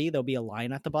pretty. There'll be a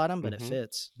line at the bottom, but it Mhm.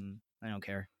 fits. I don't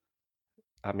care.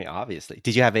 I mean, obviously.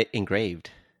 Did you have it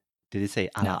engraved? Did it say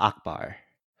Allah Akbar?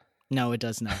 No, it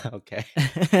does not. Okay.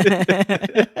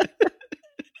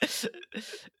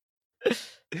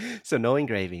 So no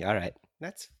engraving. All right.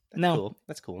 That's No. cool.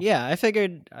 That's cool. Yeah, I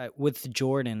figured with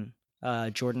Jordan,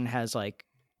 Jordan has like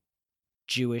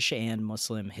Jewish and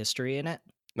Muslim history in it.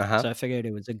 Uh-huh. So I figured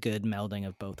it was a good melding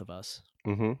of both of us.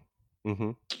 Mm-hmm.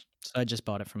 Mm-hmm. So I just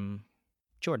bought it from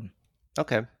Jordan.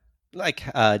 Okay. Like,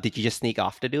 did you just sneak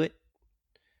off to do it?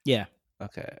 Yeah.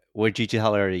 Okay. Where'd you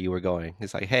tell her you were going?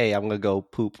 It's like, hey, I'm gonna go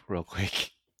poop real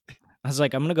quick. I was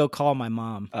like, I'm gonna go call my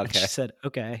mom. Okay. And she said,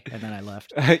 okay, and then I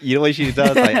left. You know what she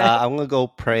does? Like, I'm gonna go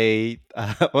pray.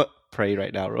 Pray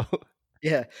right now, bro.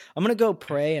 Yeah, I'm gonna go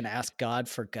pray and ask God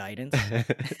for guidance.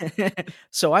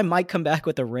 So I might come back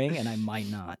with a ring, and I might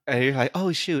not. And you're like,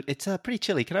 oh shoot, it's pretty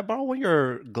chilly. Can I borrow one of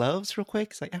your gloves real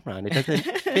quick? It's like, Emron, it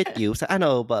doesn't fit you. So I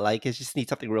know, but like, I just need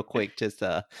something real quick. Just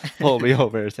pull me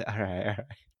over and say, all right.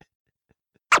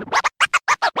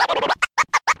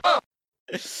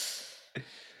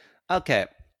 Okay.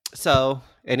 So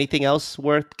anything else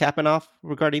worth capping off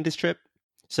regarding this trip?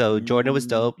 So Jordan was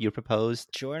dope. You proposed.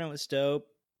 Jordan was dope.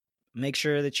 Make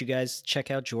sure that you guys check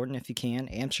out Jordan if you can.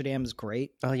 Amsterdam is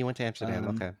great. Oh, you went to Amsterdam.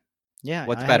 Okay. Yeah.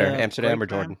 What's better, Amsterdam or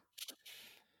Jordan?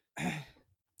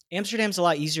 Amsterdam's a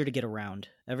lot easier to get around.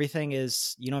 Everything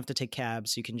is, you don't have to take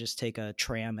cabs. You can just take a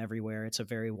tram everywhere. It's a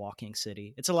very walking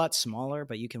city. It's a lot smaller,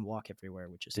 but you can walk everywhere,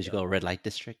 which is Did you go red light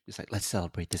district? It's like, let's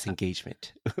celebrate this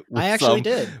engagement. I actually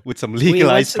did. With some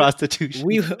legalized prostitution.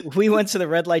 We went to the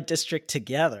red light district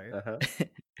together. Uh-huh.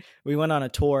 We went on a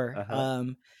tour. Uh-huh.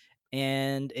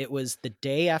 And it was the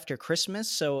day after Christmas,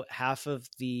 so half of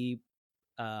the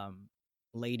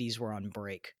ladies were on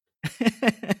break.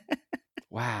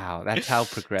 Wow, that's how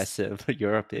progressive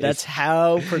Europe is. That's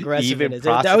how progressive even it is.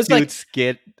 Prostitutes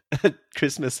get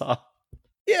Christmas off.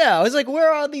 Yeah, I was like, where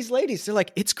are all these ladies? They're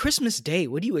like, it's Christmas Day.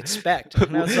 What do you expect?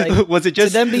 And I was like, was it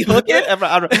just them be hooking? Hold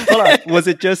on. Was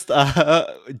it just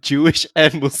Jewish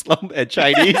and Muslim and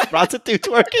Chinese prostitutes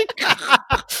working?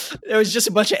 There was just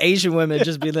a bunch of Asian women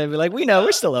just being like, we know,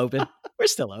 we're still open. We're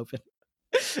still open.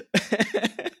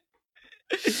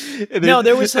 No,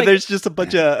 there was like, there's just a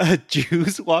bunch of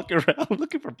Jews walking around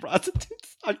looking for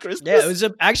prostitutes on Christmas. Yeah,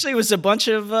 it was a bunch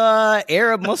of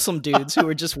Arab Muslim dudes who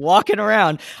were just walking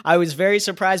around. I was very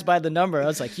surprised by the number. I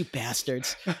was like, "You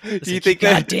bastards! Do you think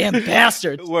goddamn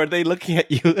bastards?" Were they looking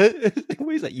at you?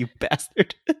 What is that, you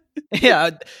bastard?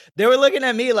 Yeah, they were looking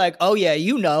at me like, "Oh yeah,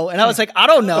 you know," and I was like, "I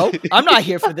don't know. I'm not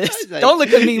here for this. Don't look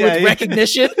at me with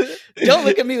recognition. Don't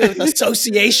look at me with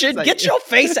association. Like, get your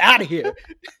face out of here."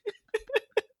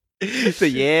 So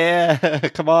yeah,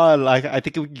 come on! Like, I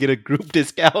think we can get a group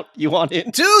discount. You want in,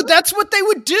 dude? That's what they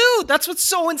would do. That's what's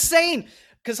so insane.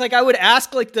 Because like I would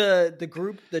ask like the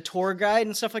group, the tour guide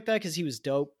and stuff like that, because he was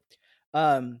dope.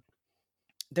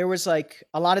 There was like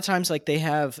a lot of times like they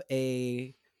have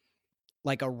a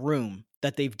room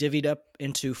that they've divvied up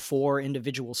into 4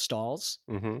 individual stalls,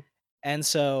 mm-hmm. and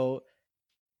so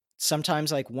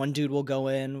sometimes like one dude will go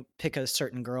in, pick a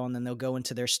certain girl, and then they'll go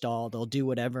into their stall, they'll do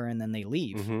whatever, and then they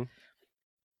leave. Mm-hmm.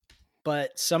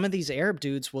 But some of these Arab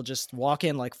dudes will just walk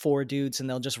in like 4 dudes and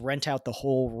they'll just rent out the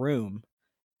whole room,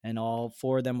 and all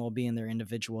 4 of them will be in their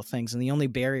individual things, and the only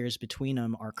barriers between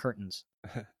them are curtains.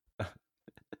 I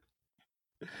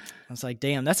was like,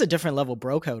 damn, that's a different level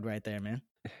bro code right there, man.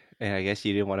 And I guess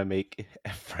you didn't want to make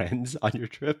friends on your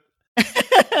trip.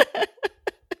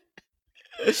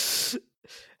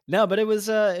 No, but it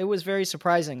was very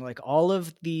surprising. Like all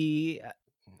of the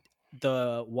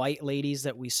white ladies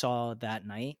that we saw that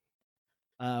night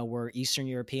were Eastern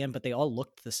European, but they all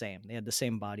looked the same. They had the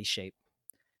same body shape.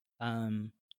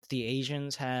 The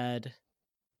Asians had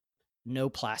no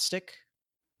plastic,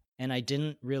 and I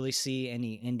didn't really see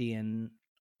any Indian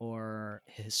or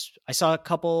his. I saw a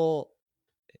couple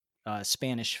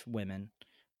Spanish women,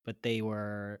 but they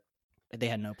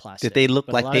had no plastic. Did they look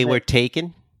But like they were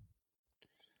taken?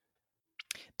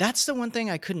 That's the one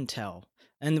thing I couldn't tell.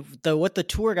 And what the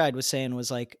tour guide was saying was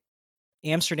like,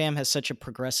 Amsterdam has such a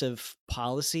progressive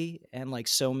policy and like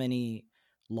so many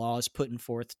laws put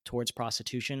forth towards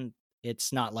prostitution.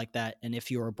 It's not like that. And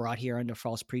if you are brought here under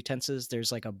false pretenses,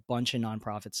 there's like a bunch of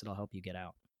nonprofits that'll help you get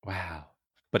out. Wow.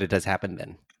 But it does happen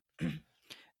then.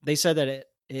 They said that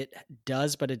it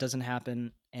does, but it doesn't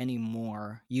happen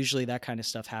anymore. Usually that kind of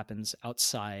stuff happens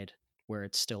outside where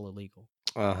it's still illegal.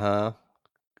 Uh-huh.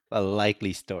 A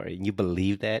likely story. You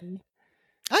believe that?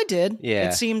 I did. Yeah.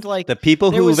 It seemed like the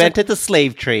people who invented the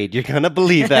slave trade. You're gonna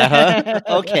believe that, huh?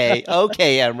 Okay,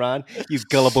 Emron, you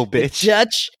gullible bitch.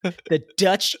 The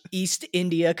Dutch East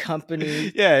India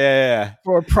Company. Yeah.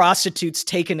 For prostitutes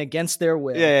taken against their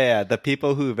will. Yeah. The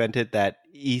people who invented that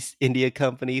East India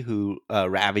Company who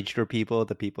ravaged their people,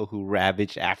 the people who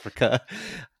ravaged Africa.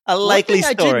 A likely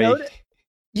story.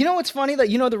 You know what's funny? That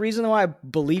the reason why I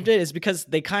believed it is because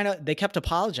they kept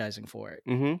apologizing for it.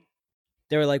 Mm-hmm.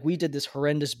 They were like, we did this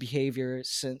horrendous behavior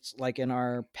since like in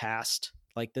our past.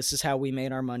 Like, this is how we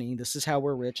made our money. This is how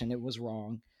we're rich, and it was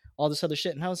wrong. All this other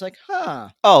shit. And I was like, huh.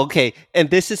 Oh, okay. And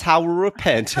this is how we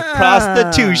repent.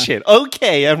 Prostitution.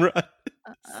 Okay, Emron.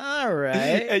 All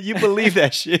right. And you believe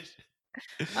that shit.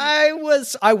 I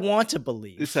want to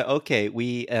believe. So, okay,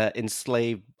 we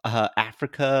enslaved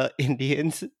Africa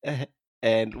Indians.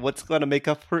 And what's going to make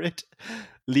up for it?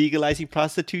 Legalizing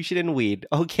prostitution and weed.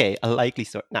 Okay, a likely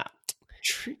story. Nah.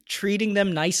 Treating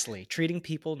them nicely. Treating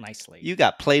people nicely. You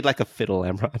got played like a fiddle,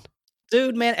 Emron.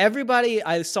 Dude, man, everybody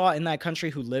I saw in that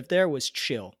country who lived there was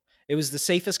chill. It was the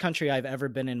safest country I've ever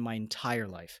been in my entire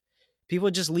life. People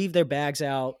just leave their bags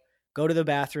out, go to the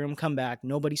bathroom, come back.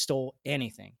 Nobody stole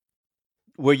anything.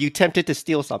 Were you tempted to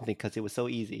steal something because it was so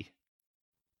easy?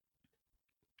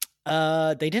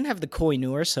 They didn't have the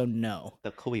Koh-i-Noor, so no. The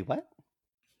Koi what?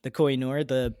 The Koh-i-Noor,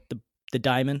 the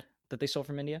diamond that they stole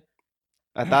from India.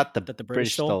 I thought that the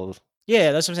British stole. stole.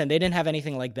 Yeah, that's what I'm saying. They didn't have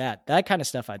anything like that. That kind of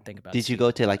stuff I'd think about. Did you go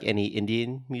to like any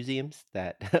Indian museums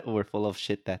that were full of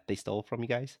shit that they stole from you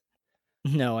guys?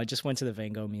 No, I just went to the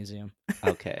Van Gogh Museum.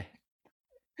 Okay.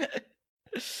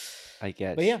 I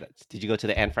guess. But yeah. Did you go to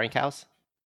the Anne Frank house?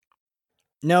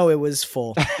 No, it was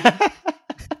full.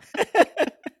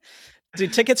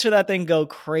 Dude, tickets for that thing go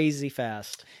crazy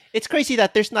fast. It's crazy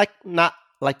that there's not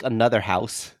like another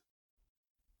house.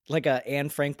 Like a Anne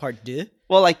Frank Part 2?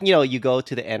 Well, like, you go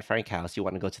to the Anne Frank house, you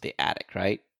want to go to the attic,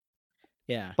 right?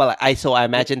 Yeah. But I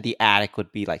imagine the attic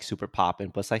would be like super poppin',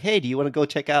 but it's like, hey, do you want to go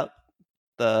check out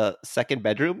the second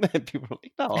bedroom? And people are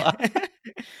like, no.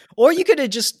 Or you could have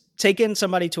just taken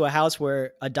somebody to a house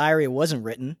where a diary wasn't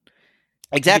written.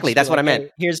 Exactly, that's what I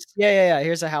meant. Hey,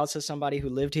 here's a house of somebody who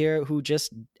lived here who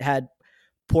just had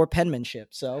poor penmanship.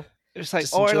 So it's like,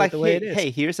 or like, hey,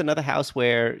 here's another house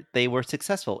where they were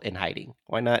successful in hiding.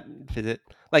 Why not visit?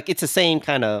 Like, it's the same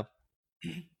kind of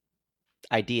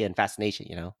idea and fascination,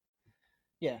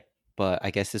 Yeah. But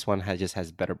I guess this one just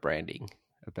has better branding,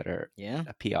 a better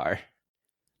PR,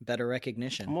 better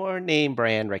recognition, more name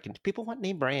brand recognition. People want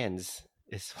name brands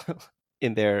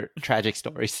in their tragic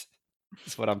stories.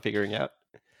 That's what I'm figuring out.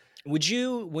 Would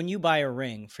you, when you buy a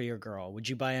ring for your girl, would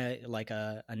you buy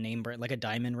a name brand, like a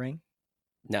diamond ring?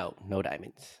 No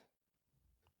diamonds.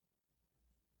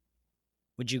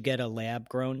 Would you get a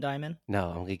lab-grown diamond? No,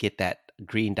 I'm gonna get that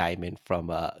green diamond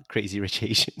from Crazy Rich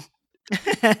Asian.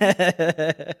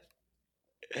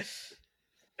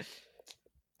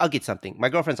 I'll get something. My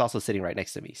girlfriend's also sitting right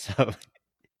next to me, so.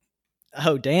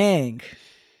 Oh, dang!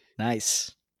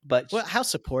 Nice. But how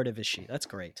supportive is she? That's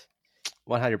great.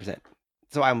 100%.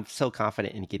 So I'm so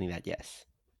confident in getting that yes.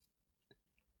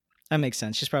 That makes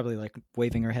sense. She's probably like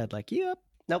waving her head like, yep.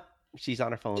 Nope. She's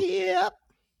on her phone. Yep.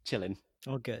 Chilling.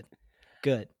 Oh, good.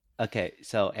 Good. Okay,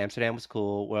 so Amsterdam was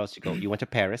cool. Where else you go? You went to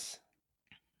Paris.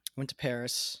 Went to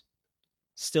Paris.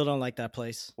 Still don't like that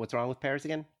place. What's wrong with Paris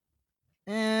again?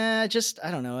 Just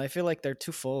I don't know. I feel like they're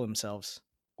too full of themselves.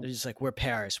 They're just like, we're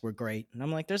Paris, we're great, and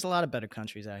I'm like, there's a lot of better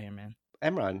countries out here, man.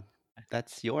 Emron,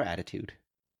 that's your attitude.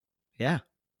 Yeah,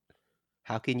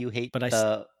 How can you hate but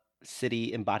the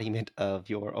city embodiment of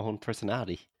your own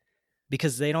personality?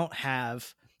 because they don't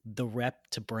have the rep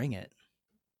to bring it.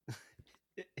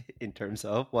 In terms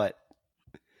of what?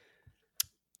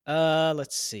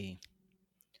 Let's see.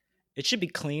 It should be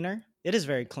cleaner. It is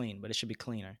very clean, but it should be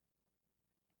cleaner.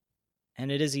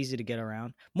 And it is easy to get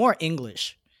around. More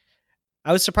English.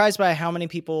 I was surprised by how many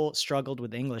people struggled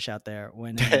with English out there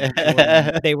when in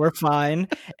Jordan they were fine.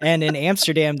 And in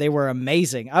Amsterdam, they were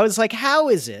amazing. I was like, how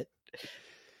is it?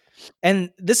 And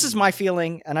this is my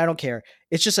feeling, and I don't care.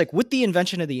 It's just like with the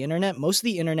invention of the internet, most of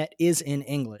the internet is in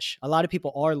English. A lot of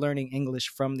people are learning English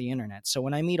from the internet. So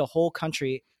when I meet a whole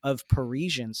country of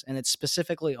Parisians, and it's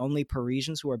specifically only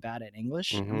Parisians who are bad at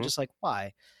English, I'm just like,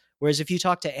 why? Whereas if you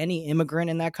talk to any immigrant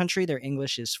in that country, their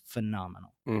English is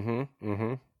phenomenal.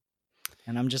 And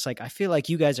I'm just like, I feel like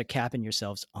you guys are capping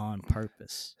yourselves on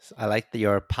purpose. I like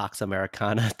your Pax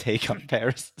Americana take on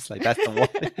Paris. It's like, that's the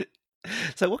one.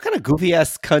 So what kind of goofy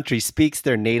ass country speaks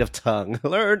their native tongue?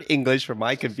 Learn English for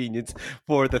my convenience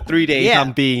for the 3 days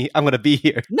I'm going to be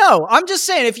here. No, I'm just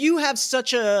saying, if you have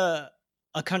such a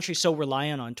country so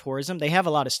reliant on tourism, they have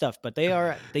a lot of stuff, but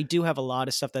they do have a lot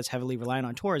of stuff that's heavily reliant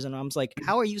on tourism. And I'm like,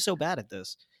 how are you so bad at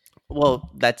this?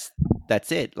 Well, that's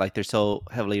it. Like, they're so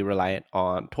heavily reliant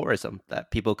on tourism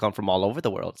that people come from all over the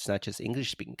world. It's not just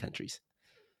English speaking countries.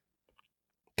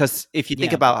 Because if you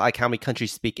think about like how many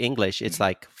countries speak English, it's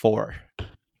like 4.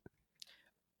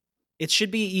 It should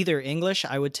be either English.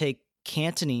 I would take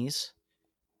Cantonese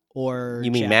or you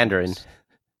mean Japanese. Mandarin?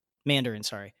 Mandarin,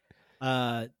 sorry.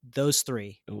 Those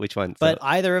 3. Which one? But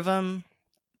either of them.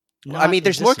 I mean,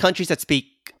 there's more countries that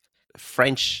speak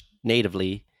French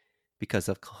natively because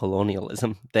of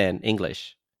colonialism than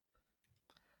English.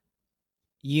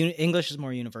 English is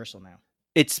more universal now.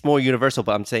 It's more universal,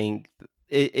 but I'm saying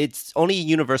it's only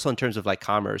universal in terms of like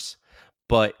commerce,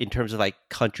 but in terms of like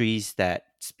countries that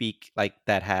speak like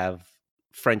that have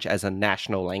French as a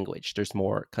national language, there's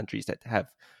more countries that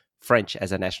have French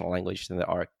as a national language than there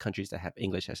are countries that have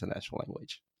English as a national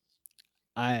language.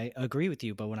 I agree with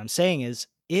you, but what I'm saying is,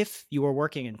 if you are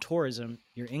working in tourism,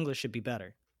 your English should be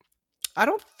better. I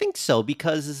don't think so,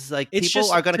 because it's like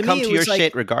people are going to come to your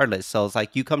shit regardless. So it's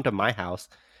like, you come to my house,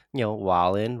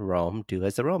 while in Rome, do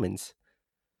as the Romans.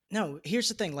 No, here's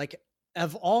the thing. Like,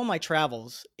 of all my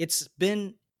travels, it's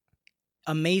been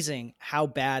amazing how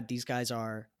bad these guys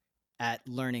are at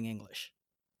learning English.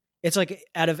 It's like,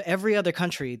 out of every other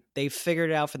country, they've figured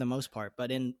it out for the most part.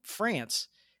 But in France,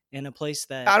 in a place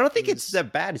that I don't think it's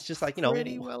that bad. It's just like,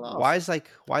 pretty well off.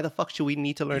 Why the fuck should we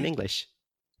need to learn English?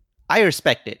 I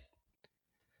respect it.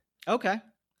 Okay.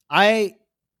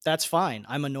 That's fine.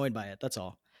 I'm annoyed by it. That's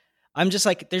all. I'm just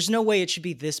like, there's no way it should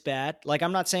be this bad. Like,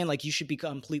 I'm not saying like you should be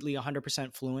completely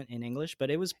 100% fluent in English, but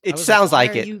it sounds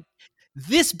like it. You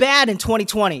this bad in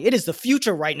 2020. It is the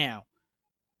future right now.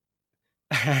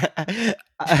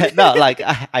 No, like,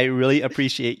 I really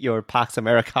appreciate your Pax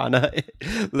Americana,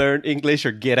 learn English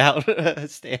or get out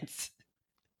stance.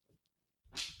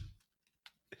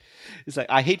 It's like,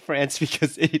 I hate France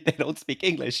because they don't speak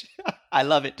English. I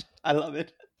love it.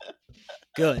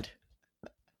 Good.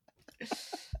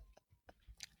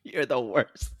 You're the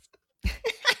worst.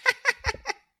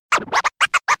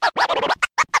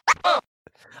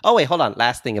 Oh, wait, hold on.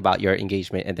 Last thing about your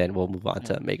engagement, and then we'll move on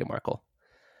to Meghan Markle.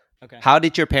 Okay. How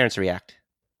did your parents react?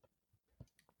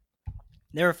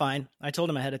 They were fine. I told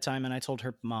them ahead of time, and I told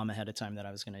her mom ahead of time that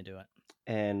I was going to do it.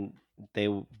 And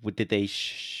did they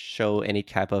show any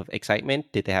type of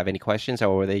excitement? Did they have any questions,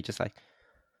 or were they just like,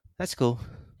 that's cool?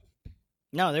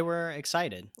 No, they were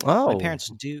excited. Oh. My parents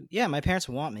do. Yeah, my parents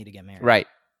want me to get married. Right.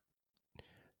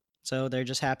 So they're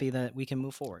just happy that we can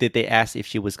move forward. Did they ask if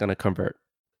she was going to convert?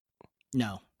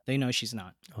 No, they know she's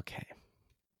not. Okay.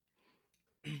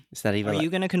 It's not even. Are you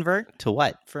going to convert? To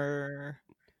what? For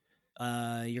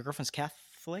your girlfriend's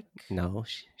Catholic? No,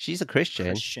 she's a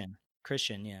Christian.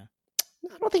 Christian, yeah.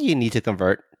 I don't think you need to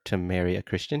convert to marry a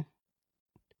Christian.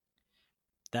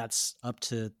 That's up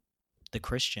to the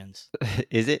Christians.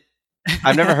 Is it?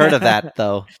 I've never heard of that,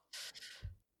 though.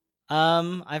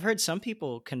 I've heard some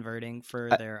people converting for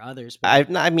their others.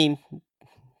 But I mean,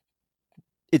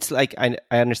 it's like, I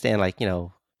understand, like,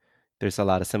 there's a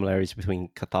lot of similarities between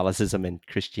Catholicism and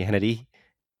Christianity.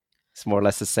 It's more or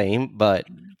less the same, but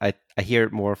I hear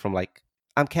it more from like,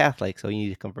 I'm Catholic, so you need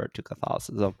to convert to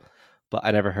Catholicism. But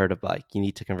I never heard of like, you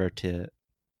need to convert to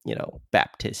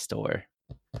Baptist or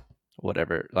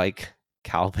whatever, like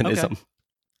Okay. Calvinism.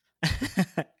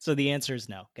 So the answer is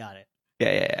no. Got it.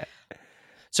 Yeah, yeah, yeah.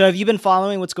 So have you been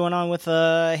following what's going on with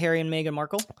Harry and Meghan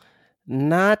Markle?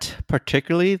 Not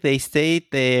particularly. They say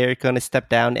they're going to step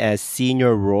down as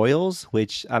senior royals,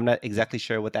 which I'm not exactly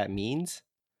sure what that means.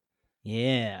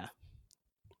 Yeah.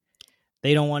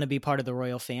 They don't want to be part of the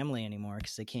royal family anymore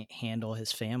because they can't handle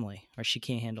his family, or she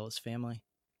can't handle his family.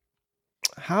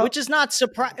 How? Which is not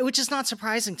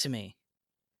surprising to me.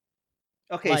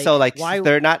 Okay, so like why?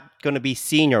 they're not going to be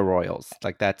senior royals.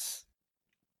 Like that's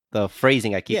the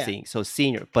phrasing I keep Yeah, seeing. So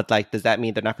senior, but like, does that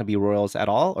mean they're not going to be royals at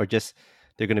all, or just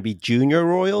they're going to be junior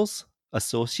royals,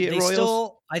 associate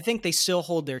royals? I think they still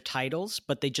hold their titles,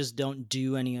 but they just don't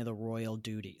do any of the royal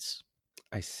duties.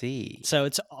 I see. So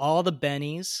it's all the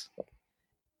bennies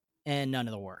and none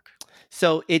of the work.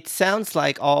 So it sounds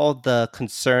like all the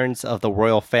concerns of the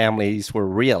royal families were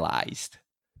realized.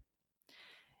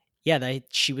 Yeah,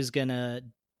 she was gonna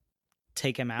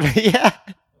take him out. Yeah.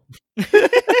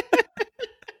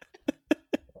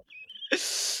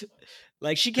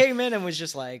 Like she came in and was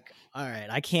just like, all right,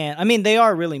 I can't. I mean, they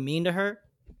are really mean to her,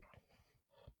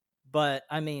 but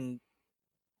I mean,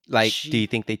 Like, do you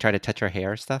think they try to touch her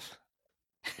hair or stuff?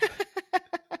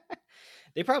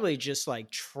 they probably just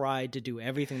like tried to do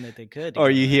everything that they could. Or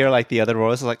you hear like the other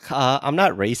royals like, I'm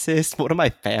not racist. One of my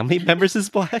family members is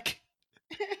black.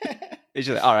 It's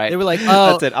just like, all right. They were like,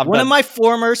 oh, that's it. I'm one done. of my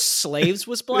former slaves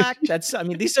was black.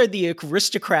 These are the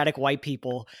aristocratic white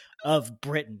people of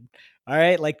Britain. All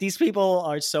right. Like these people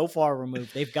are so far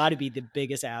removed. They've got to be the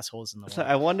biggest assholes in the world. So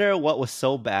I wonder what was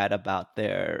so bad about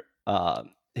their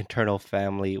internal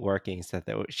family workings that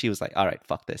she was like, all right,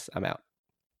 fuck this. I'm out.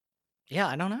 Yeah,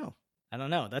 I don't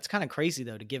know. That's kind of crazy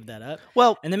though to give that up.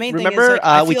 Well, and the main remember, thing is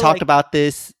like, we talked about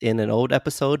this in an old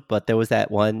episode, but there was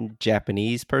that one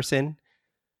Japanese person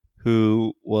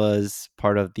who was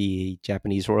part of the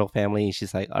Japanese royal family, and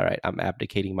she's like, all right, I'm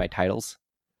abdicating my titles.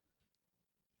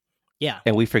 Yeah.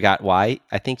 And we forgot why.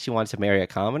 I think she wanted to marry a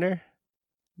commoner.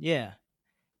 Yeah.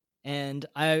 And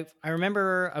I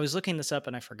remember I was looking this up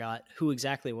and I forgot who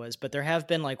exactly it was, but there have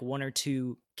been like one or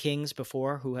two kings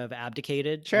before who have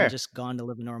abdicated and just gone to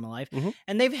live a normal life. Mm-hmm.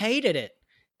 And they've hated it.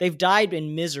 They've died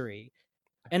in misery.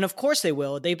 And of course they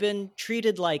will. They've been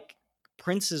treated like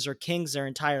princes or kings their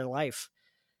entire life.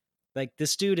 Like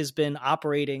this dude has been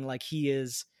operating like he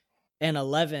is an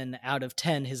 11 out of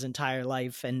 10 his entire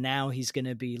life. And now he's going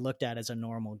to be looked at as a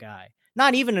normal guy.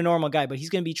 Not even a normal guy, but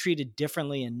he's going to be treated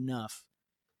differently enough.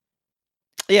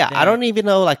 Yeah, I don't even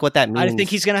know like what that means. I think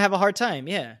he's going to have a hard time.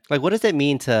 Yeah. Like, what does it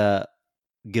mean to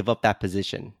give up that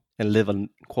position and live a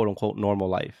quote unquote normal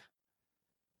life?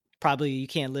 Probably you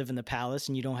can't live in the palace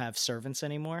and you don't have servants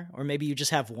anymore. Or maybe you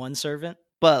just have one servant.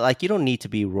 But like, you don't need to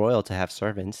be royal to have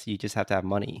servants. You just have to have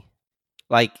money.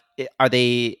 Like, are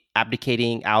they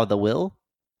abdicating out of the will?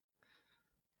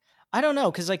 I don't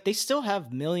know, because like they still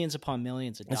have millions upon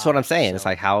millions of dollars. That's what I'm saying. So. It's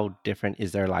like, how different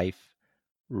is their life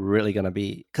really gonna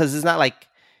be? Because it's not like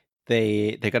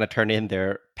they're gonna turn in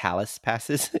their palace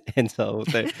passes, and so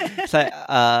it's like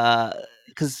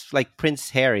because like Prince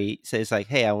Harry says like,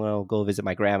 hey, I want to go visit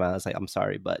my grandma. It's like, I'm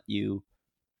sorry, but you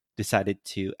decided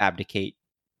to abdicate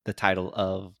the title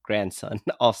of grandson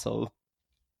also.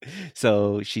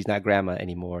 So she's not grandma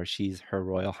anymore. She's Her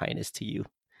Royal Highness to you.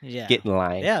 Yeah. Get in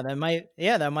line. Yeah,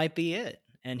 that might be it.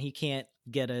 And he can't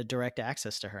get a direct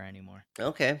access to her anymore.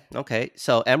 Okay.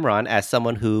 So Emron, as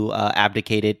someone who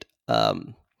abdicated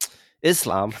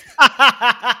Islam.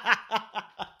 I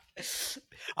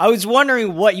was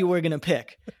wondering what you were going to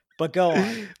pick, but go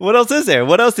on. What else is there?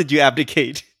 What else did you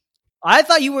abdicate? I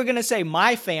thought you were going to say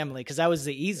my family because that was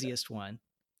the easiest one.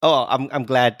 Oh, I'm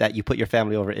glad that you put your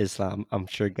family over Islam. I'm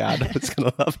sure God is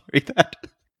going to love that.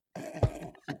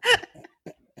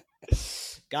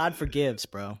 God forgives,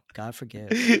 bro. God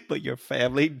forgives. But your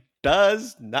family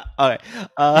does not. All right.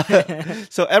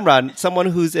 So Emron, someone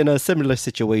who's in a similar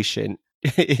situation,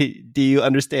 do you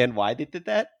understand why they did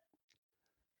that?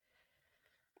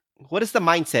 What is the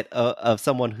mindset of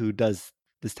someone who does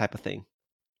this type of thing?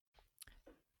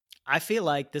 I feel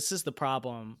like this is the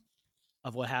problem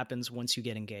of what happens once you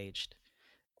get engaged.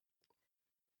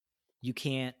 You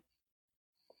can't.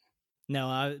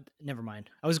 No, never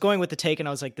mind. I was going with the take and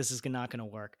I was like, this is not going to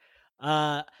work.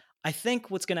 I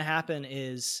think what's going to happen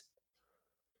is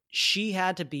she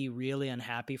had to be really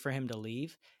unhappy for him to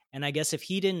leave. And I guess if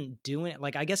he didn't do it,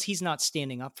 like, I guess he's not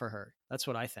standing up for her. That's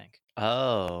what I think.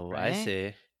 Oh, right? I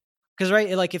see. Because,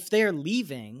 right, like, if they're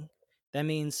leaving, that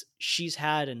means she's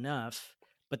had enough.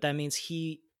 But that means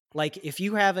if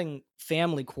you having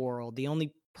family quarrel, the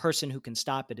only person who can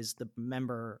stop it is the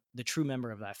true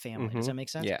member of that family. Does that make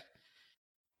sense? Yeah.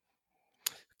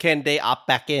 Can they opt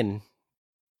back in?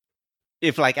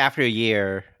 If like after a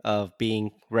year of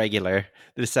being regular,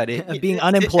 they decided Being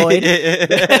unemployed.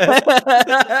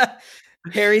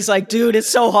 Harry's like, dude, it's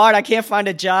so hard. I can't find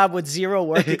a job with 0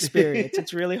 work experience.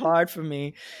 It's really hard for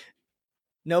me.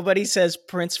 Nobody says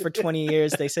Prince for 20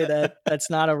 years. They say that that's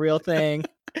not a real thing.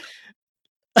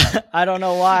 I don't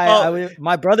know why.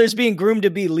 My brother's being groomed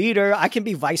to be leader. I can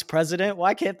be vice president.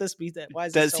 Why can't this be that? Why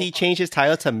is Does so he hard? change his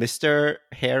title to Mr.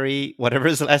 Harry, whatever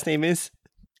his last name is?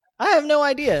 I have no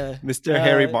idea. Mr.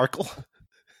 Harry Markle.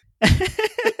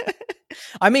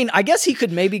 I mean, I guess he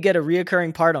could maybe get a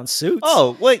reoccurring part on Suits.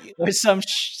 Oh, wait. Or some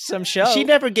show. She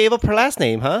never gave up her last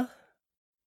name, huh?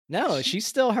 No, she's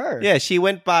still her. Yeah, she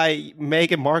went by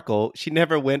Meghan Markle. She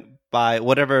never went by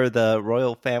whatever the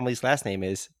royal family's last name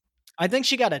is. I think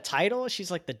she got a title. She's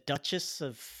like the Duchess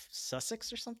of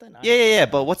Sussex or something. Yeah.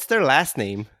 But what's their last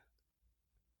name?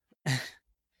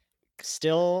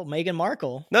 Still Meghan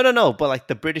Markle. No. But like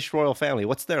the British royal family,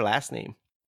 what's their last name?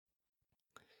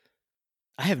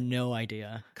 I have no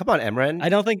idea. Come on, Emran. I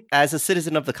don't think... As a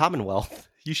citizen of the Commonwealth,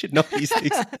 you should know these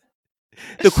things.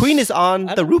 The Queen is on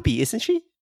the rupee, isn't she?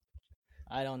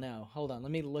 I don't know. Hold on.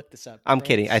 Let me look this up. I'm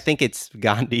kidding. I think it's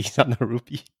Gandhi's on the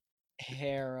rupee.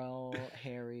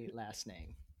 Harry last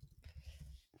name.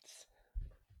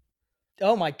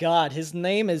 Oh my God. His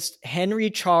name is Henry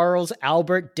Charles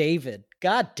Albert David.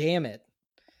 God damn it.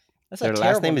 That's their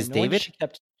last name is David?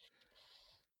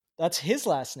 That's his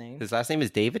last name. His last name is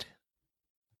David?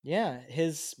 Yeah.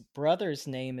 His brother's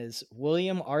name is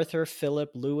William Arthur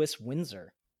Philip Lewis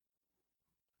Windsor.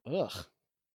 Ugh.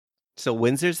 So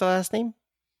Windsor's the last name?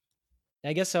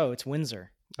 I guess so. It's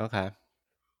Windsor. Okay.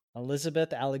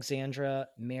 Elizabeth Alexandra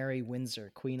Mary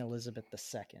Windsor, Queen Elizabeth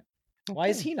II. Okay. Why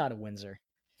is he not a Windsor?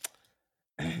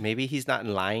 Maybe he's not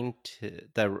in line to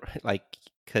the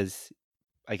because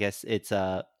I guess it's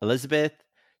Elizabeth,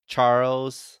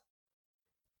 Charles,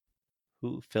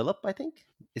 Philip? I think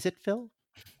is it Phil?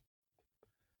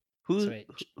 Who's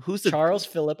the Charles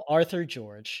Philip Arthur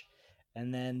George,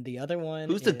 and then the other one?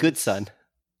 Who's the good son?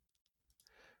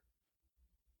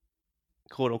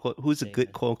 Quote unquote. Who's the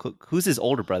good quote unquote? Who's his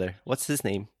older brother? What's his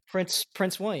name? Prince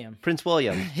William. Prince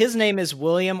William. His name is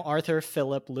William Arthur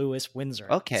Philip Lewis Windsor.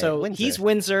 Okay, so Windsor. He's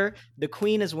Windsor. The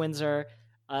Queen is Windsor.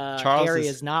 Harry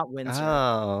is not Windsor.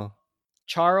 Oh.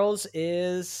 Charles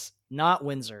is not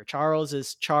Windsor. Charles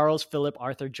is Charles Philip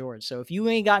Arthur George. So if you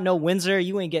ain't got no Windsor,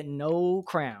 you ain't getting no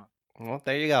crown. Well,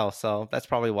 there you go. So that's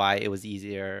probably why it was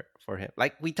easier for him.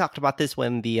 Like we talked about this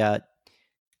when the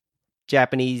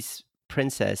Japanese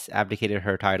princess abdicated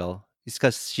her title. It's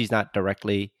because she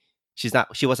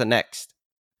wasn't next.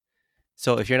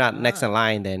 So if you're not next in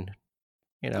line, then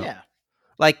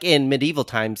like in medieval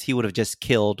times, he would have just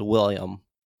killed William.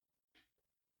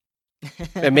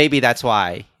 And maybe that's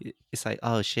why it's like,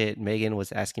 oh shit, Meghan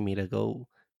was asking me to go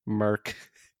murk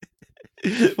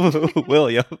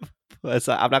William.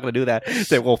 So I'm not gonna do that.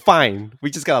 Say, well, fine,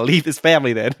 we just gotta leave this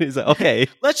family then. He's like, okay,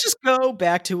 let's just go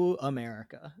back to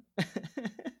America.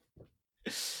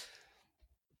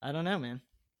 I don't know, man.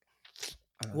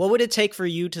 What would it take for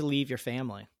you to leave your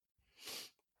family?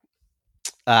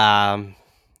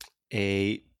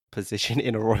 A position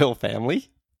in a royal family.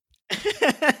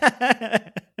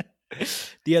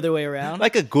 The other way around,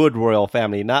 like a good royal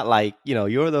family, not like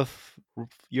you're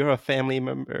a family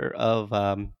member of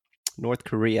North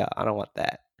Korea. I don't want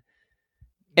that.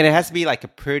 And it has to be like a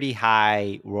pretty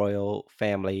high royal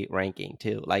family ranking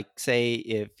too. Like, say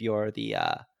if you're the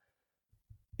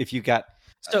if you got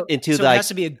into so like, it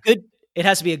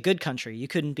has to be a good country. You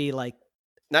couldn't be like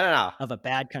no of a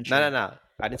bad country. No.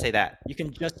 I didn't say that. You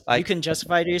can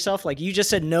justify to yourself. Like you just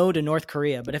said no to North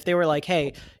Korea, but if they were like,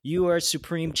 "Hey, you are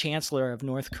Supreme Chancellor of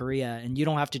North Korea, and you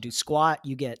don't have to do squat.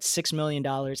 You get $6 million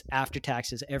after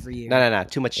taxes every year." No.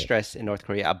 Too much stress in North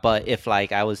Korea. But if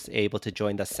like I was able to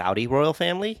join the Saudi royal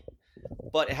family,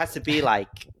 but it has to be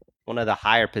like one of the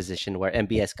higher position where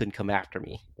MBS couldn't come after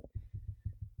me.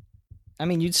 I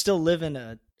mean, you'd still live in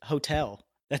a hotel.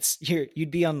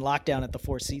 You'd be on lockdown at the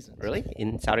Four Seasons. Really?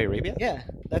 In Saudi Arabia? Yeah.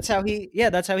 That's how he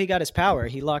got his power.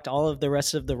 He locked all of the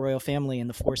rest of the royal family in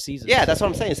the Four Seasons. Yeah, that's what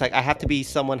I'm saying. It's like I have to be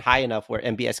someone high enough where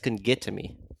MBS couldn't get to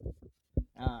me.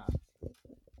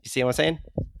 You see what I'm saying?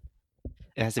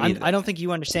 It has to be. I don't think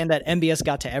you understand that MBS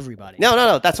got to everybody.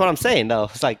 No. That's what I'm saying, though.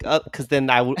 It's like, because then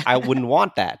I wouldn't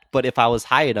want that. But if I was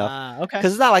high enough. Okay.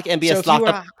 Because it's not like MBS locked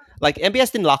up. Like,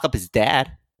 MBS didn't lock up his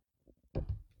dad.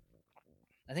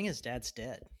 I think his dad's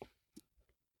dead.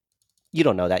 You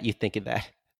don't know that. You're thinking that.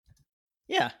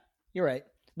 Yeah, you're right.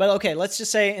 But okay, let's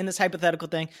just say in this hypothetical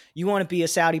thing, you want to be a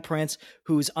Saudi prince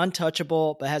who's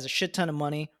untouchable but has a shit ton of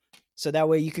money. So that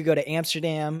way you could go to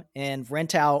Amsterdam and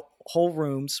rent out whole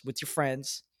rooms with your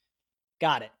friends.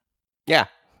 Got it. Yeah,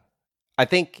 I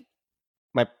think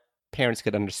my parents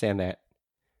could understand that.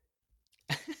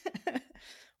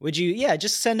 Would you? Yeah,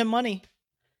 just send them money.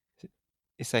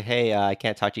 It's like, hey, I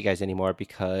can't talk to you guys anymore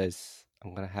because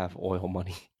I'm gonna have oil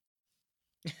money.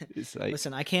 It's like,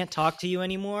 Listen, I can't talk to you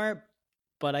anymore,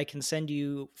 but I can send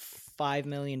you $5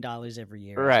 million every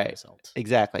year as a right, result.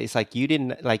 exactly. It's like you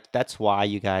didn't like. That's why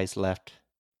you guys left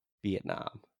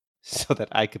Vietnam, so that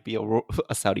I could be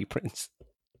a Saudi prince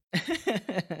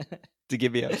to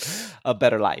give me a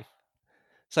better life.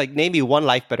 It's like, name me one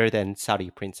life better than Saudi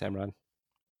Prince Emran.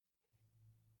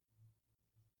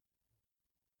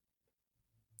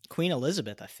 Queen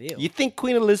Elizabeth, I feel. You think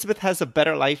Queen Elizabeth has a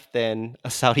better life than a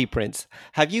Saudi prince?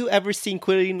 Have you ever seen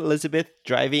Queen Elizabeth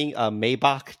driving a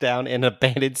Maybach down an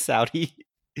abandoned Saudi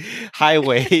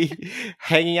highway,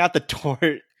 hanging out the door,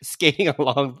 skating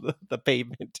along the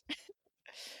pavement?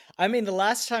 I mean, the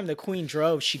last time the Queen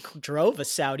drove, she drove a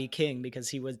Saudi king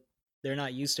because they're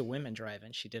not used to women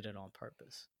driving. She did it on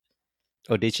purpose.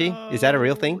 Oh, did she? Is that a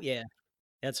real thing? Yeah,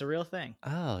 that's a real thing.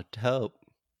 Oh, dope.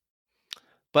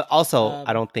 But also,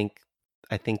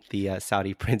 I think the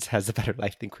Saudi prince has a better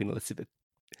life than Queen Elizabeth.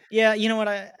 Yeah, you know what?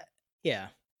 I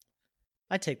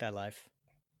take that life.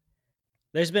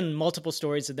 There's been multiple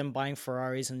stories of them buying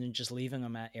Ferraris and then just leaving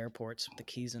them at airports with the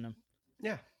keys in them.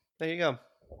 Yeah, there you go.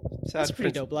 That's a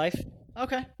pretty dope life.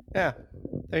 Okay. Yeah,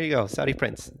 there you go. Saudi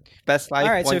prince, best life.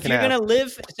 All right. So if can you're have. gonna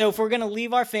live, so if we're gonna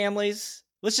leave our families,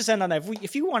 let's just end on that.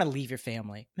 If you want to leave your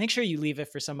family, make sure you leave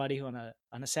it for somebody who on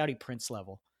a Saudi prince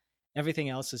level. Everything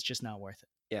else is just not worth it.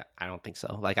 Yeah, I don't think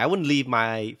so. Like, I wouldn't leave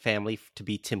my family to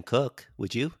be Tim Cook.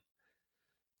 Would you?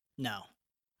 No,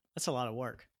 that's a lot of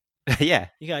work. Yeah.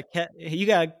 You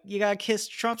gotta kiss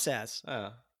Trump's ass.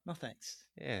 Oh, No thanks.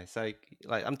 yeah. It's like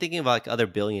I'm thinking of like other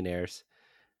billionaires.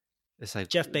 It's like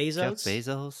Jeff Bezos. Jeff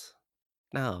Bezos.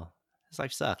 No, his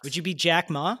life sucks. Would you be Jack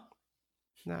Ma?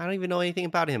 No, I don't even know anything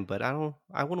about him, but I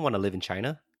wouldn't want to live in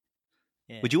China.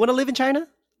 Yeah. Would you want to live in China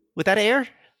with that air?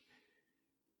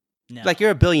 No. Like,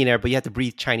 you're a billionaire, but you have to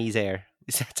breathe Chinese air.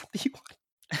 Is that something you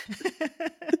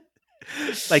want?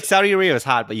 Like, Saudi Arabia is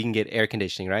hot, but you can get air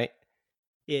conditioning, right?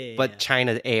 Yeah. But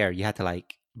China's air, you have to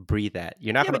like breathe that.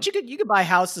 You're not Yeah, gonna. but you could buy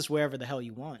houses wherever the hell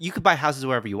you want. You could buy houses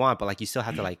wherever you want, but like you still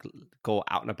have to like go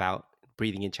out and about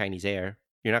breathing in Chinese air.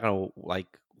 You're not gonna like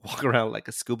walk around like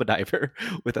a scuba diver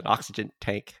with an oxygen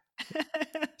tank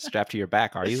strapped to your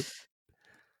back, are you?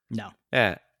 No.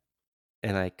 Yeah.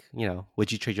 And like,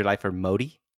 would you trade your life for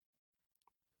Modi?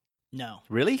 No.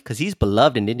 Really? Because he's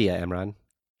beloved in India, Emran.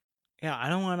 Yeah, I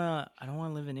don't wanna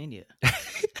live in India.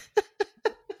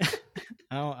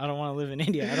 I don't want to live in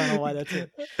India. I don't know why that's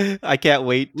it. I can't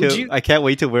wait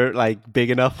till we're like big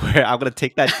enough where I'm gonna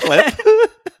take that clip.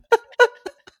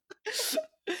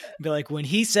 Be like, when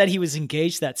he said he was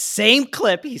engaged, that same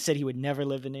clip, he said he would never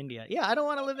live in India. Yeah, I don't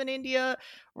want to live in India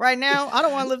right now. I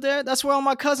don't want to live there. That's where all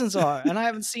my cousins are, and I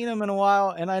haven't seen them in a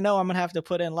while. And I know I'm gonna have to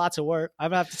put in lots of work.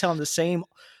 I'm gonna have to tell them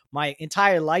my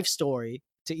entire life story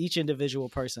to each individual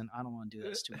person. I don't want to do that.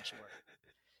 It's too much work.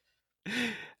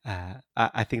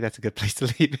 I think that's a good place to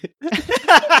leave it.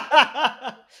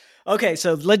 Okay,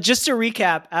 so just to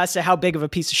recap as to how big of a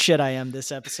piece of shit I am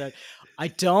this episode. I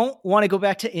don't want to go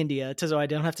back to India so I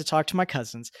don't have to talk to my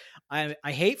cousins. I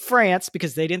hate France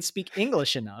because they didn't speak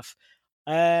English enough.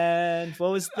 And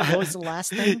what was the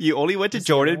last thing? You only went to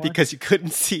Jordan because you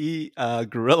couldn't see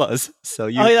gorillas. So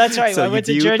oh, that's right. So I went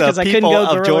to Jordan because I couldn't go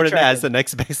gorilla Jordan trekking. as the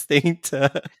next best thing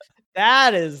to.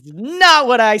 That is not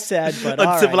what I said. But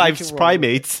uncivilized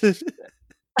primates.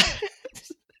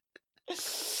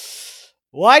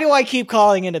 Why do I keep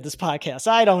calling into this podcast?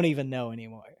 I don't even know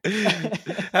anymore.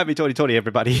 Happy 2020,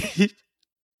 everybody.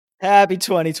 Happy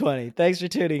 2020. Thanks for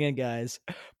tuning in, guys.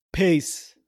 Peace.